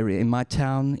that area, in my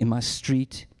town, in my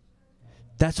street.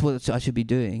 That's what I should be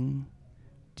doing.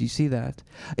 Do you see that?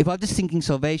 If I'm just thinking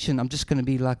salvation, I'm just going to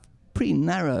be like pretty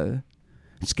narrow.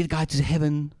 Just get a guy to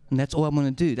heaven, and that's all I'm going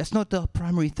to do. That's not the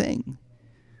primary thing.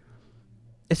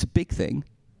 It's a big thing,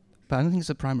 but I don't think it's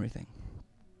a primary thing.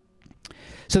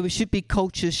 So we should be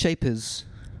culture shapers.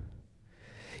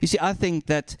 You see, I think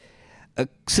that a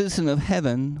citizen of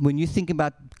heaven, when you think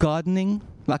about gardening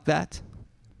like that,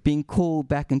 being called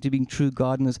back into being true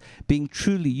gardeners, being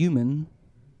truly human,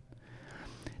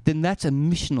 then that's a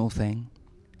missional thing.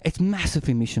 It's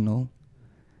massively missional.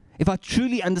 If I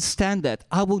truly understand that,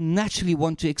 I will naturally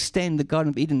want to extend the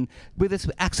Garden of Eden, whether it's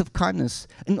acts of kindness,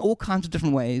 in all kinds of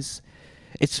different ways.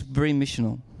 It's very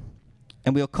missional.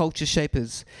 And we are culture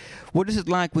shapers. What is it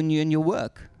like when you're in your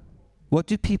work? What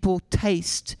do people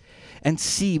taste and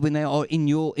see when they are in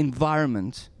your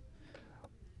environment?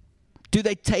 Do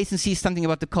they taste and see something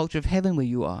about the culture of heaven where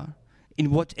you are?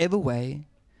 In whatever way.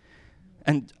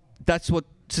 And that's what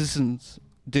citizens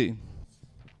do.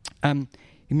 Let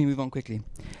me move on quickly.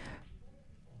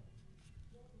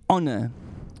 Honor.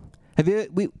 Have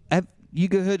you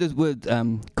heard the word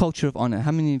culture of honor?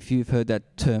 How many of you have heard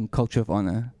that term, culture of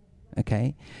honor?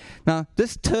 Okay. Now,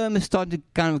 this term is starting to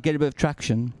kind of get a bit of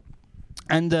traction.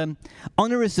 And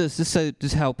honor is this, just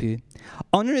to help you.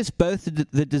 Honor is both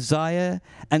the desire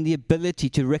and the ability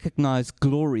to recognize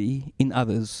glory in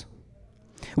others.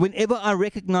 Whenever I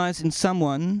recognize in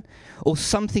someone or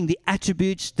something the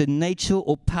attributes, the nature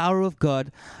or power of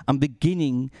God, I'm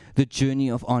beginning the journey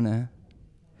of honor.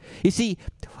 You see,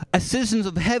 as citizens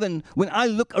of heaven, when I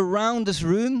look around this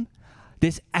room,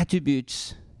 there's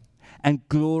attributes and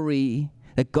glory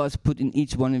that God's put in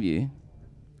each one of you.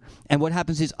 And what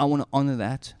happens is I want to honor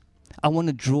that. I want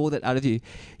to draw that out of you.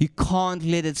 You can't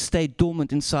let it stay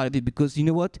dormant inside of you, because you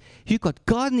know what? You've got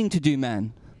gardening to do,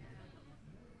 man.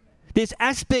 There's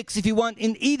aspects, if you want,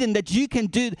 in Eden that you can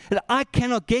do that I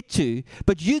cannot get to,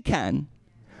 but you can.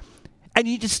 And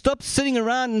you just stop sitting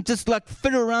around and just like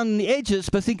fiddle around on the edges,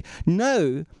 but think,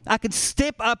 no, I can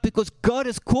step up because God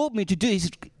has called me to do this.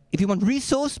 If you want,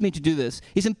 resourced me to do this.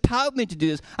 He's empowered me to do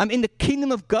this. I'm in the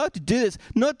kingdom of God to do this.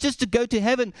 Not just to go to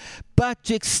heaven, but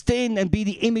to extend and be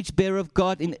the image bearer of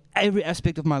God in every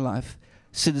aspect of my life.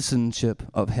 Citizenship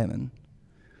of heaven.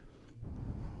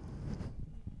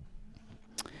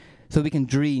 So we can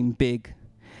dream big.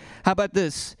 How about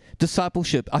this?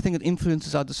 Discipleship. I think it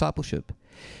influences our discipleship.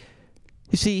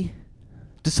 You see,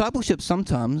 discipleship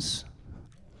sometimes,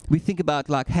 we think about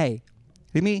like, hey,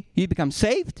 you become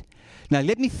saved. Now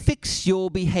let me fix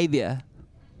your behavior.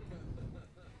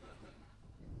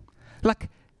 Like,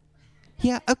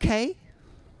 yeah, okay.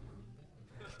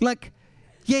 Like,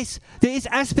 yes, there is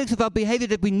aspects of our behavior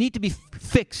that we need to be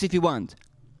fixed if you want.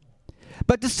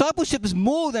 But discipleship is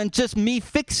more than just me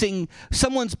fixing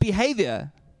someone's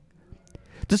behavior.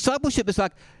 Discipleship is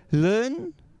like,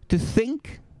 learn to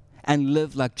think and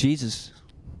live like Jesus,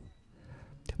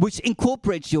 which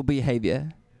incorporates your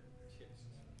behavior.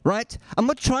 Right? I'm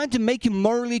not trying to make you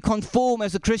morally conform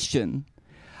as a Christian.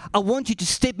 I want you to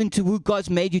step into who God's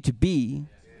made you to be,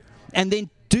 and then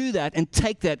do that and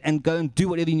take that and go and do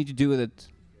whatever you need to do with it.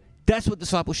 That's what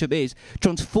discipleship is.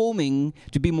 Transforming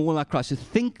to be more like Christ, to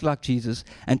think like Jesus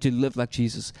and to live like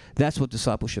Jesus. That's what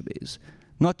discipleship is.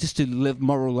 Not just to live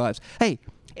moral lives. Hey,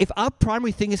 if our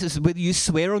primary thing is whether you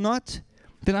swear or not,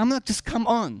 then I'm not just come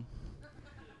on.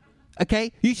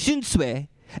 Okay? You shouldn't swear.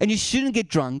 And you shouldn't get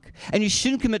drunk, and you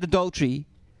shouldn't commit adultery.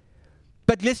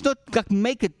 But let's not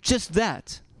make it just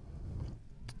that.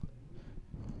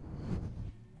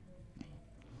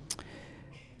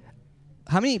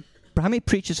 How many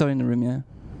preachers are in the room here?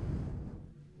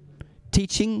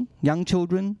 Teaching young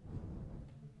children?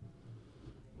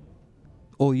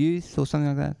 Or youth, or something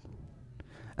like that?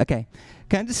 Okay.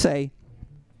 Can I just say,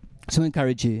 to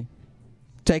encourage you,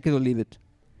 take it or leave it.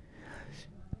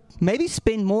 Maybe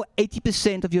spend more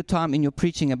 80% of your time in your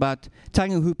preaching about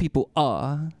telling you who people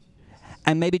are,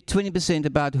 and maybe 20%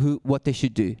 about what they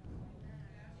should do.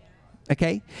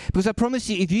 Okay? Because I promise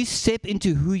you, if you step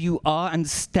into who you are,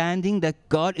 understanding that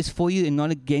God is for you and not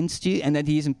against you, and that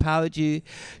He has empowered you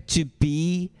to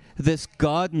be this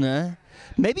gardener,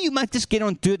 maybe you might just get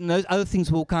on, do it, and those other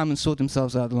things will come and sort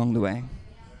themselves out along the way.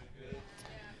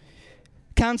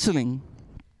 Counseling.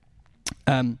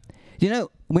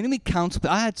 When we counsel,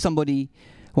 I had somebody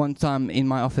one time in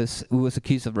my office who was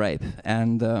accused of rape,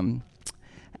 and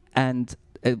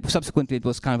subsequently it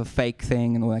was kind of a fake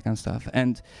thing and all that kind of stuff.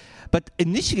 But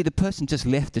initially the person just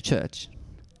left the church,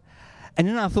 and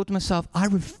then I thought to myself, I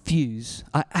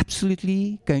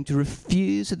absolutely going to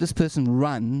refuse that this person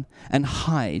run and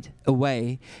hide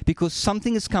away because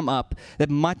something has come up that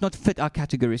might not fit our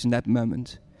categories in that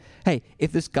moment. Hey,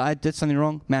 if this guy did something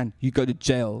wrong, man, you go to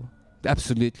jail,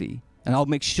 absolutely. And I'll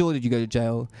make sure that you go to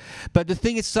jail. But the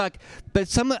thing is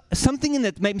something in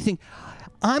that made me think,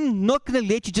 I'm not going to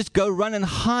let you just go run and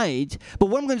hide. But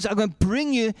what I'm going to do is I'm going to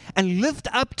bring you and lift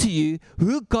up to you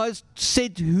who God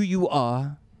said who you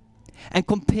are. And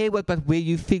compare where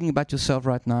you're feeling about yourself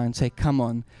right now and say, come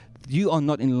on, you are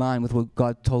not in line with what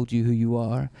God told you who you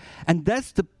are. And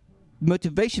that's the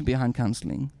motivation behind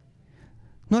counseling.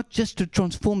 Not just to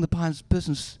transform the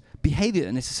person's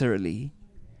behavior necessarily.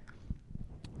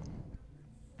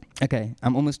 Okay,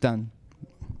 I'm almost done.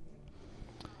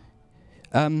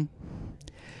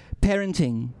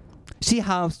 Parenting. See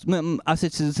how I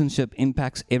said citizenship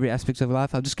impacts every aspect of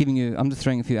life? I'm just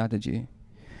throwing a few out at you.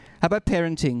 How about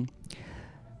parenting?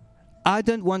 I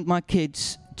don't want my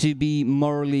kids to be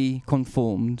morally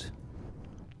conformed,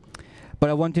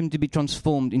 but I want them to be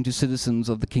transformed into citizens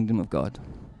of the kingdom of God.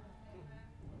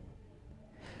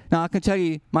 Now, I can tell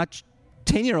you, my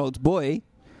 10-year-old boy,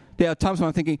 there are times when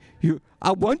I'm thinking,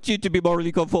 I want you to be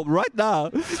morally conformed right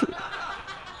now.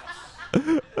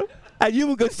 And you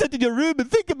will go sit in your room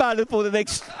and think about it for the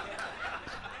next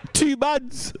 2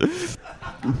 months.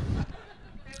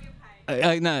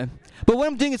 I know. But what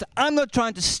I'm doing is I'm not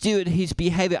trying to steward his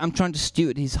behavior. I'm trying to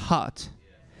steward his heart.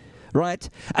 Right?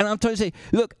 And I'm trying to say,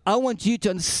 look, I want you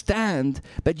to understand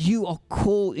that you are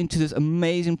called into this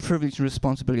amazing privilege and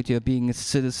responsibility of being a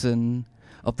citizen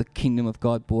of the kingdom of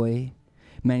God, boy.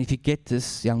 Man, if you get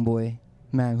this, young boy,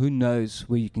 man, who knows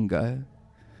where you can go?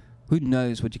 Who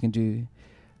knows what you can do?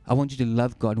 I want you to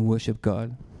love God and worship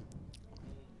God.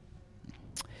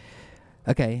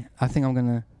 Okay, I think I'm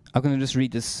gonna just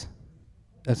read this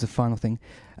as the final thing.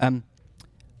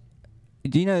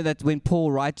 Do you know that when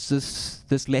Paul writes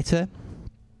this letter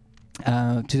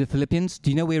to the Philippians,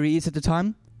 do you know where he is at the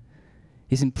time?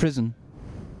 He's in prison.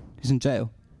 He's in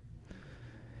jail.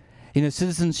 You know,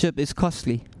 citizenship is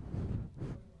costly.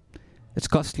 It's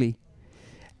costly.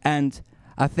 And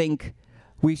I think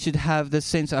we should have this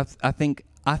sense of, I think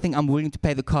I'm willing to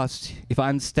pay the cost if I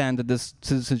understand that this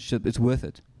citizenship is worth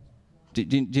it. Do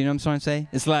you know what I'm trying to say?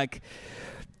 It's like,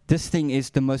 this thing is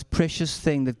the most precious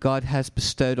thing that God has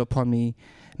bestowed upon me.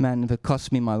 Man, if it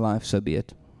costs me my life, so be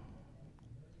it.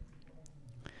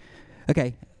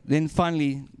 Okay, then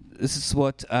finally, this is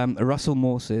what Russell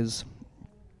Moore says,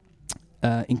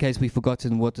 in case we've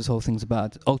forgotten what this whole thing's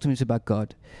about. Ultimately, it's about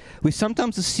God. We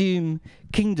sometimes assume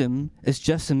kingdom is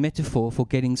just a metaphor for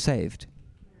getting saved.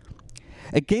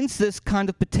 Against this kind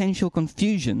of potential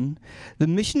confusion, the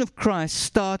mission of Christ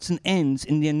starts and ends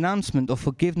in the announcement of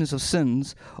forgiveness of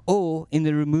sins or in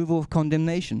the removal of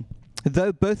condemnation,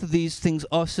 though both of these things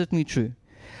are certainly true.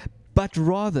 But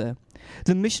rather,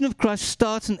 the mission of Christ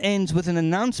starts and ends with an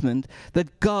announcement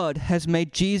that God has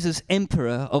made Jesus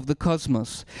emperor of the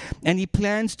cosmos, and he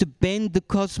plans to bend the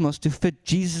cosmos to fit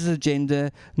Jesus'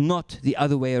 agenda, not the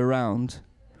other way around.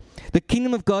 The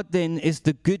kingdom of God, then, is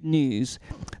the good news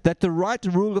that the right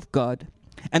rule of God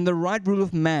and the right rule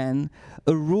of man,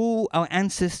 a rule our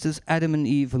ancestors Adam and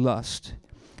Eve lost,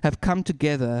 have come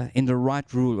together in the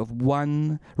right rule of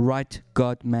one right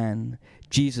God-man,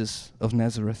 Jesus of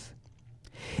Nazareth.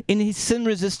 In his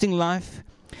sin-resisting life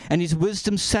and his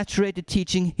wisdom-saturated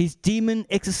teaching, his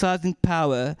demon-exercising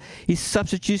power, his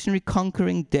substitutionary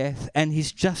conquering death, and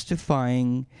his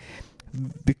justifying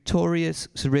victorious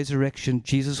resurrection,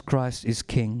 Jesus Christ is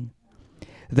King.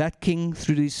 That King,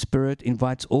 through his Spirit,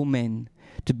 invites all men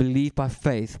to believe by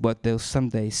faith what they'll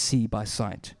someday see by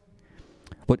sight.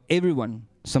 What everyone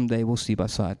someday will see by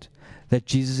sight. That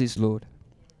Jesus is Lord.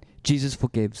 Jesus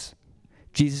forgives.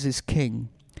 Jesus is King.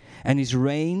 And his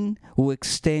reign will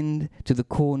extend to the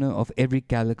corner of every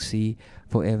galaxy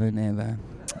forever and ever.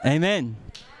 Amen.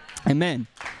 Amen.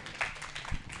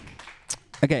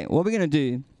 Okay, what we're going to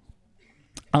do,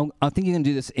 I think you're going to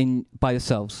do this by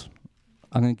yourselves.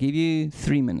 I'm going to give you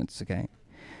 3 minutes, okay?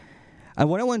 And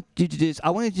what I want you to do is, I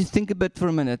want you to think a bit for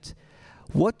a minute.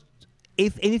 What,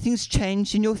 if anything's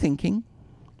changed in your thinking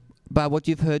about what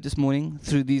you've heard this morning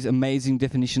through these amazing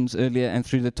definitions earlier and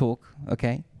through the talk,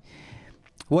 okay?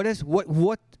 What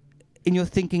in your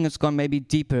thinking has gone maybe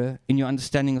deeper in your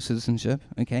understanding of citizenship,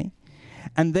 okay?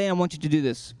 And then I want you to do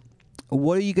this.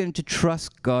 What are you going to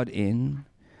trust God in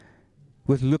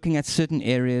with looking at certain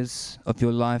areas of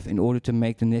your life in order to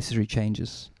make the necessary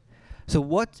changes? So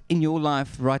what in your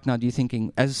life right now do you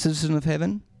thinking, as a citizen of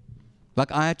heaven,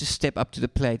 like I had to step up to the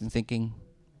plate and thinking,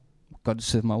 I've got to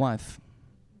serve my wife.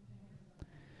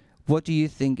 What do you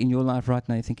think in your life right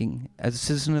now you're thinking, as a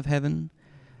citizen of heaven,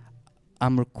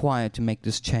 I'm required to make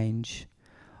this change,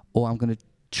 or I'm going to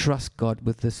trust God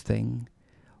with this thing,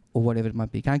 or whatever it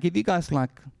might be? Can I give you guys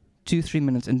like 2-3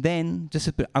 minutes, and then just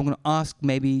a bit, I'm going to ask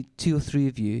maybe 2 or 3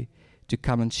 of you to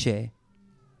come and share.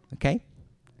 Okay?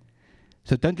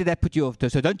 So don't let that put you off.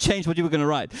 So don't change what you were going to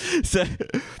write.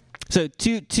 So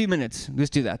 2 minutes. Let's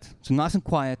do that. So nice and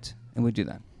quiet, and we'll do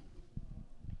that.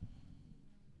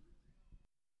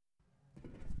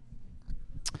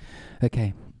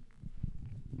 Okay.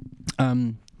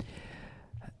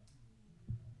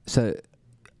 So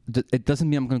it doesn't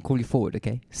mean I'm going to call you forward,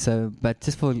 okay? So, but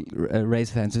just for raise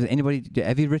of hands,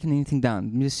 have you written anything down?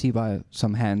 Let me just see by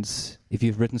some hands if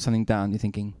you've written something down. You're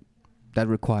thinking that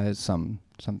requires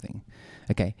something.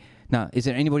 Okay. Now, is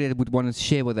there anybody that would want to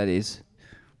share what that is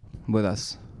with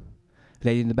us?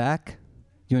 Lady in the back,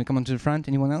 you want to come onto the front?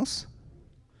 Anyone else?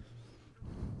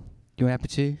 You happy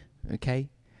to? Okay.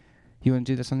 You want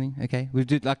to do that something? Okay. We'll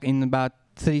do it like in about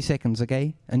 30 seconds,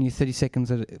 okay? Only 30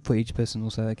 seconds for each person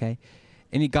also, okay?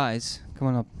 Any guys? Come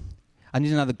on up. I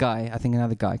need another guy. I think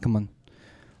another guy. Come on.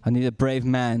 I need a brave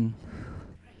man.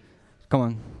 Come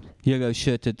on.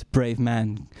 yellow-shirted brave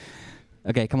man.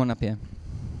 Okay, come on up here.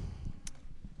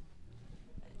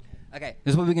 Okay,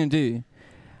 this is what we're going to do.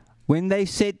 When they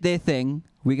said their thing,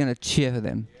 we're going to cheer for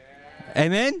them. Yeah.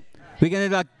 Amen? We're going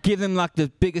to give them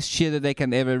the biggest cheer that they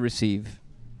can ever receive.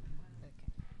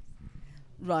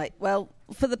 Right, well,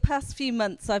 for the past few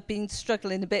months I've been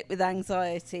struggling a bit with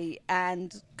anxiety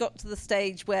and got to the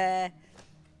stage where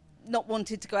not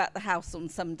wanted to go out the house on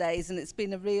some days, and it's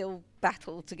been a real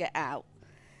battle to get out.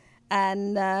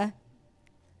 And I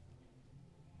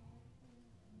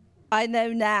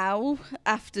know now,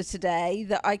 after today,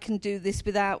 that I can do this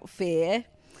without fear,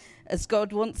 as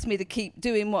God wants me to keep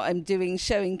doing what I'm doing,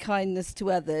 showing kindness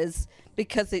to others,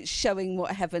 because it's showing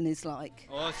what heaven is like.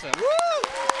 Awesome. Woo!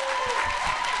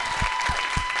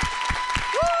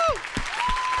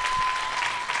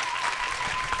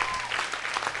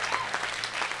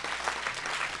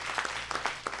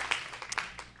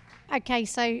 Okay,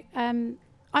 so I'm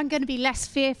going to be less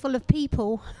fearful of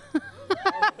people.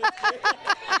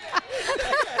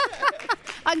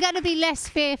 I'm going to be less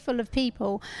fearful of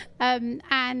people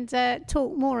and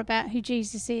talk more about who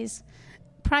Jesus is,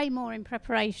 pray more in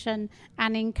preparation,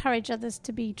 and encourage others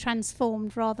to be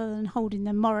transformed rather than holding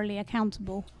them morally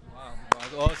accountable. Wow,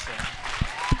 that's awesome.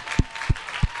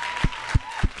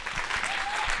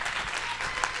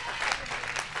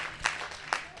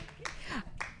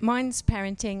 Mine's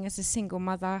parenting as a single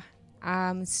mother.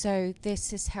 So this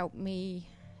has helped me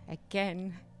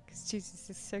again, because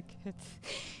Jesus is so good,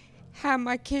 hand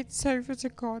my kids over to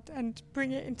God and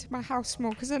bring it into my house more,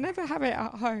 because I never have it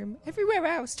at home. Everywhere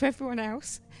else, to everyone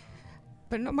else,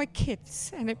 but not my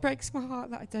kids. And it breaks my heart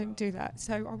that I don't do that.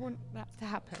 So I want that to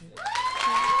happen.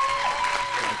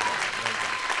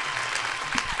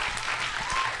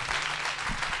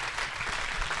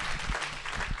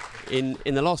 In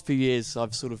the last few years,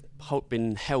 I've sort of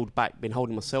been held back, been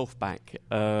holding myself back,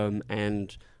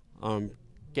 and I'm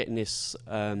getting this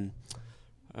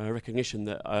recognition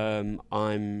that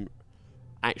I'm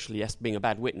actually being a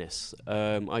bad witness.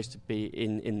 I used to be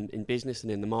in business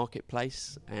and in the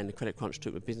marketplace, and the credit crunch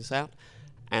took the business out,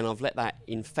 and I've let that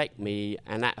infect me,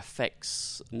 and that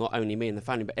affects not only me and the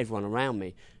family, but everyone around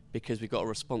me, because we've got a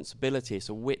responsibility as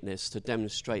a witness to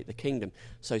demonstrate the kingdom.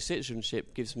 So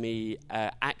citizenship gives me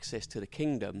access to the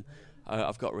kingdom.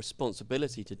 I've got a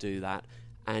responsibility to do that,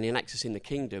 and in accessing the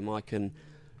kingdom, I can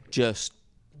just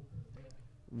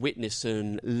witness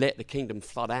and let the kingdom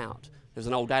flood out. There was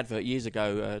an old advert years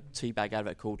ago, a teabag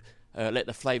advert called "Let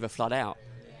the Flavour Flood Out,"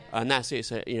 and that's it.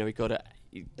 So we've got to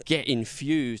get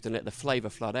infused and let the flavour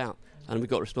flood out, and we've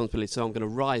got a responsibility. So I'm going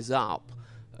to rise up.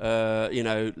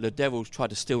 The devil's tried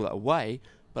to steal that away,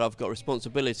 but I've got a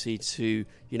responsibility to,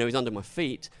 he's under my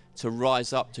feet, to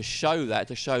rise up, to show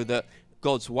that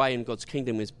God's way and God's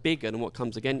kingdom is bigger than what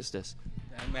comes against us.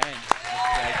 Amen.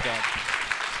 That's great, God.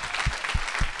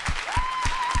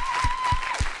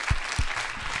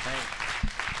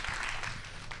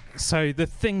 So the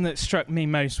thing that struck me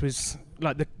most was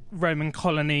the Roman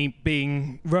colony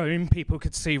being Rome. People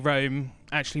could see Rome.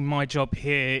 Actually, my job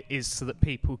here is so that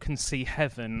people can see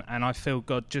heaven, and I feel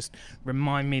God just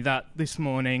remind me that this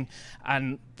morning,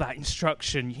 and that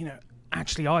instruction,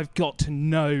 actually I've got to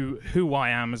know who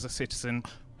I am as a citizen,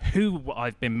 who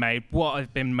I've been made, what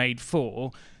I've been made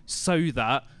for, so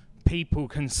that people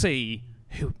can see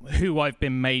who I've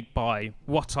been made by,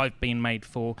 what I've been made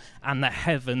for, and the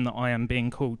heaven that I am being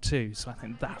called to. So I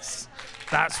think that's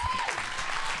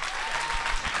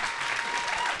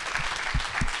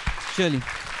Shirley.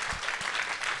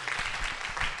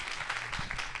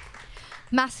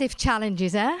 Massive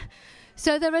challenges, eh?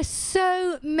 So there are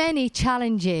so many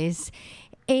challenges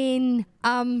in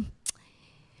being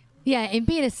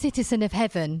a citizen of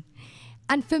heaven.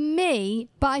 And for me,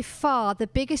 by far, the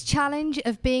biggest challenge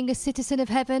of being a citizen of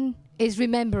heaven is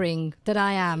remembering that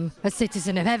I am a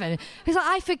citizen of heaven. Because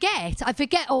I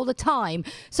forget all the time.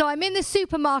 So I'm in the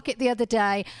supermarket the other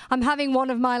day. I'm having one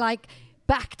of my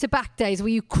back-to-back days where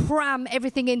you cram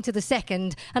everything into the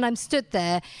second, and I'm stood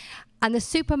there, and the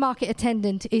supermarket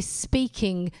attendant is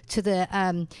speaking to the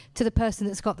person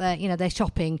that's got their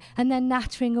shopping, and they're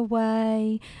nattering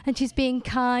away, and she's being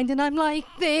kind, and I'm like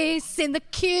this in the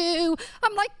queue.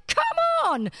 I'm like, come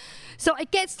on! So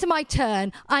it gets to my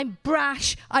turn. I'm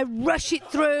brash. I rush it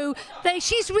through.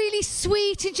 She's really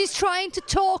sweet, and she's trying to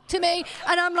talk to me,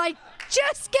 and I'm like,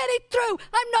 just get it through.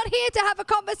 I'm not here to have a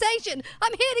conversation.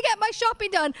 I'm here to get my shopping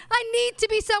done. I need to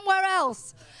be somewhere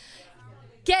else.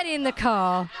 Get in the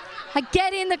car. I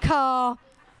get in the car.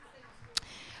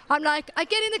 I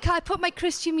get in the car, I put my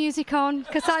Christian music on,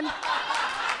 because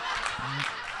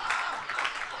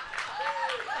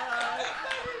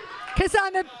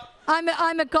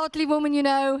I'm a godly woman, you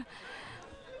know.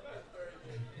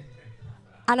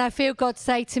 And I feel God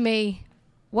say to me,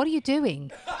 what are you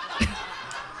doing?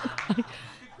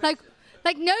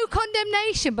 like no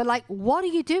condemnation, but like, what are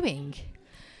you doing?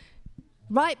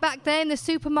 Right back there in the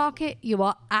supermarket, you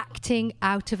are acting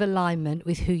out of alignment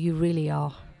with who you really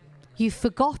are. You've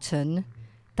forgotten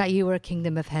that you are a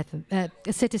kingdom of heaven,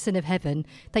 a citizen of heaven,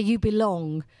 that you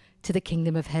belong to the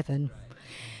kingdom of heaven.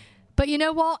 But you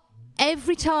know what?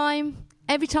 Every time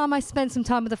I spend some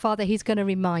time with the Father, he's going to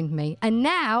remind me. And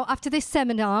now, after this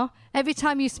seminar, every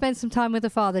time you spend some time with the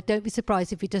Father, don't be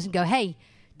surprised if he doesn't go, hey,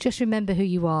 just remember who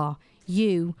you are.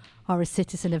 You are a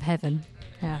citizen of heaven.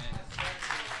 Yeah.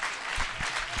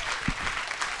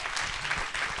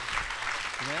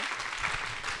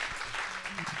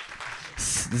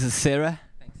 This is Sarah.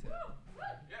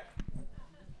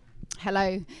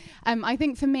 Hello. I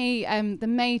think for me, the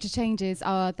major changes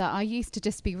are that I used to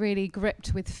just be really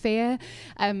gripped with fear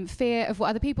of what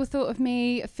other people thought of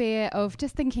me, fear of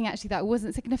just thinking actually that I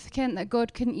wasn't significant, that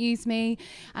God couldn't use me.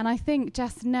 And I think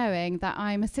just knowing that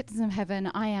I'm a citizen of heaven,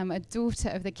 I am a daughter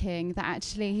of the King, that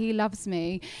actually he loves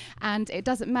me. And it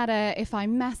doesn't matter if I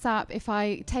mess up, if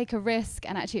I take a risk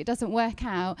and actually it doesn't work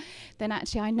out, then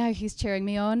actually I know he's cheering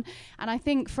me on. And I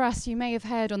think for us, you may have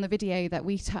heard on the video that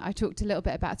I talked a little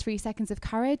bit about 3 seconds of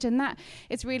courage. And that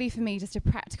it's really for me just a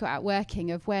practical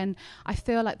outworking of when I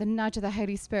feel like the nudge of the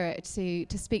Holy Spirit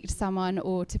to speak to someone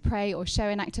or to pray or show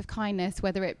an act of kindness,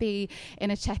 whether it be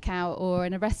in a checkout or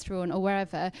in a restaurant or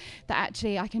wherever, that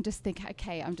actually I can just think,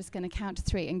 okay, I'm just going to count to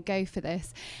 3 and go for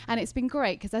this. And it's been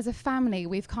great because as a family,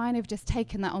 we've kind of just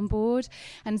taken that on board.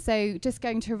 And so just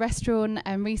going to a restaurant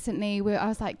recently, I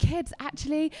was like, kids,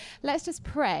 actually, let's just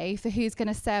pray for who's going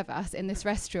to serve us in this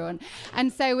restaurant.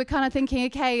 And so we're kind of thinking,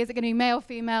 okay, is it going to be male,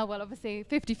 female? Well, obviously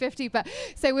 50-50, but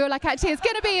so we were like, actually, it's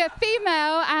going to be a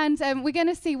female, and we're going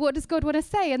to see what does God want to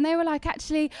say. And they were like,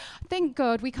 actually, I think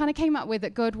God, we kind of came up with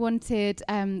that God wanted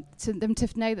them to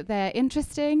know that they're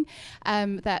interesting,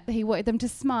 that he wanted them to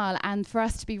smile, and for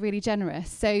us to be really generous.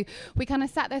 So we kind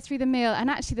of sat there through the meal, and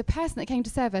actually the person that came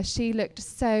to serve us, she looked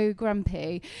so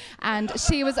grumpy, and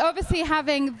she was obviously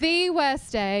having the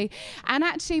worst day. And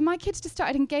actually, my kids just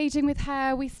started engaging with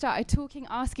her. We started talking,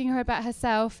 asking her about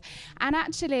herself, and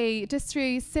actually, just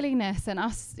through silliness and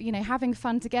us, having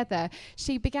fun together,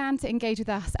 she began to engage with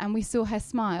us, and we saw her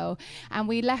smile, and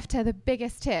we left her the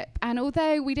biggest tip. And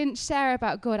although we didn't share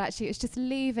about God, actually, it's just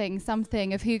leaving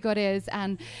something of who God is,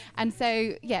 and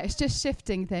so it's just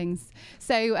shifting things.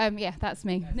 So that's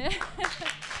me.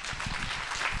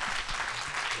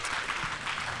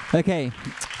 Okay.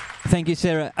 Thank you,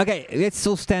 Sarah. Okay, let's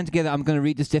all stand together. I'm going to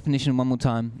read this definition one more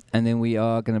time, and then we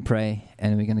are going to pray,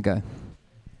 and we're going to go.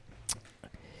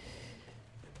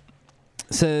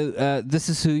 So this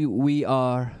is who we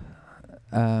are,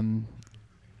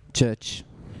 church.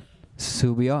 This is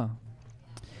who we are.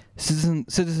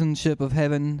 Citizenship of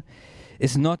heaven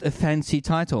is not a fancy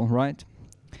title, right?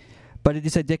 But it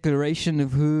is a declaration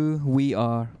of who we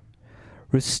are,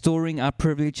 restoring our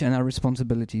privilege and our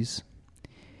responsibilities.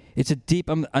 It's a deep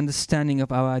understanding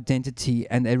of our identity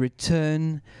and a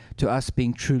return to us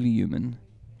being truly human,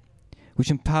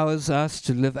 which empowers us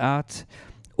to live out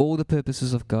all the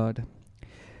purposes of God,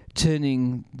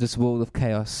 turning this world of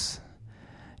chaos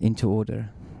into order.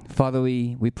 Father,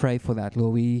 we pray for that,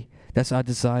 Lord. That's our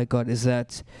desire, God, is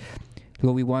that,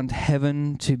 Lord, we want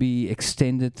heaven to be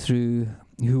extended through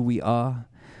who we are.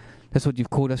 That's what you've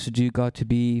called us to do, God, to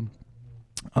be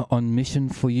on mission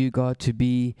for you, God, to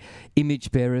be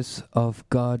image bearers of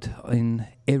God in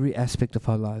every aspect of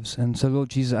our lives. And so, Lord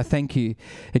Jesus, I thank you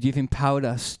that you've empowered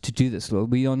us to do this,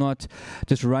 Lord. We are not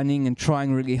just running and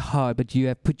trying really hard, but you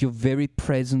have put your very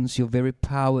presence, your very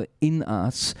power in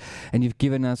us, and you've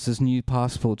given us this new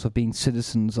passports of being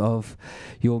citizens of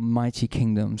your mighty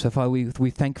kingdom. So, Father,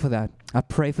 we thank you for that. I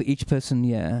pray for each person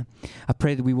here. I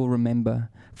pray that we will remember.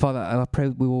 Father, I pray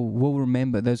we will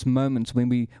remember those moments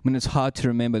when it's hard to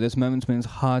remember, those moments when it's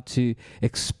hard to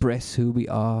express who we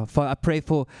are. Father, I pray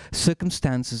for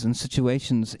circumstances and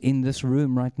situations in this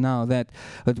room right now that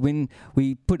when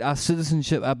we put our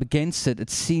citizenship up against it, it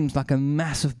seems like a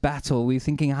massive battle. We're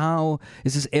thinking, how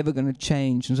is this ever going to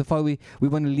change? And so, Father, we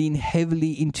want to lean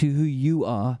heavily into who you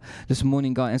are this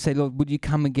morning, God, and say, Lord, would you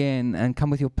come again and come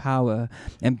with your power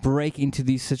and break into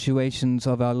these situations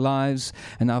of our lives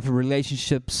and our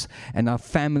relationships and our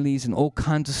families and all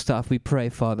kinds of stuff. We pray,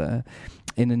 Father,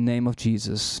 in the name of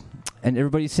Jesus. And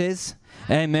everybody says,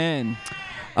 Amen.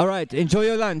 All right, enjoy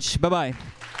your lunch. Bye-bye.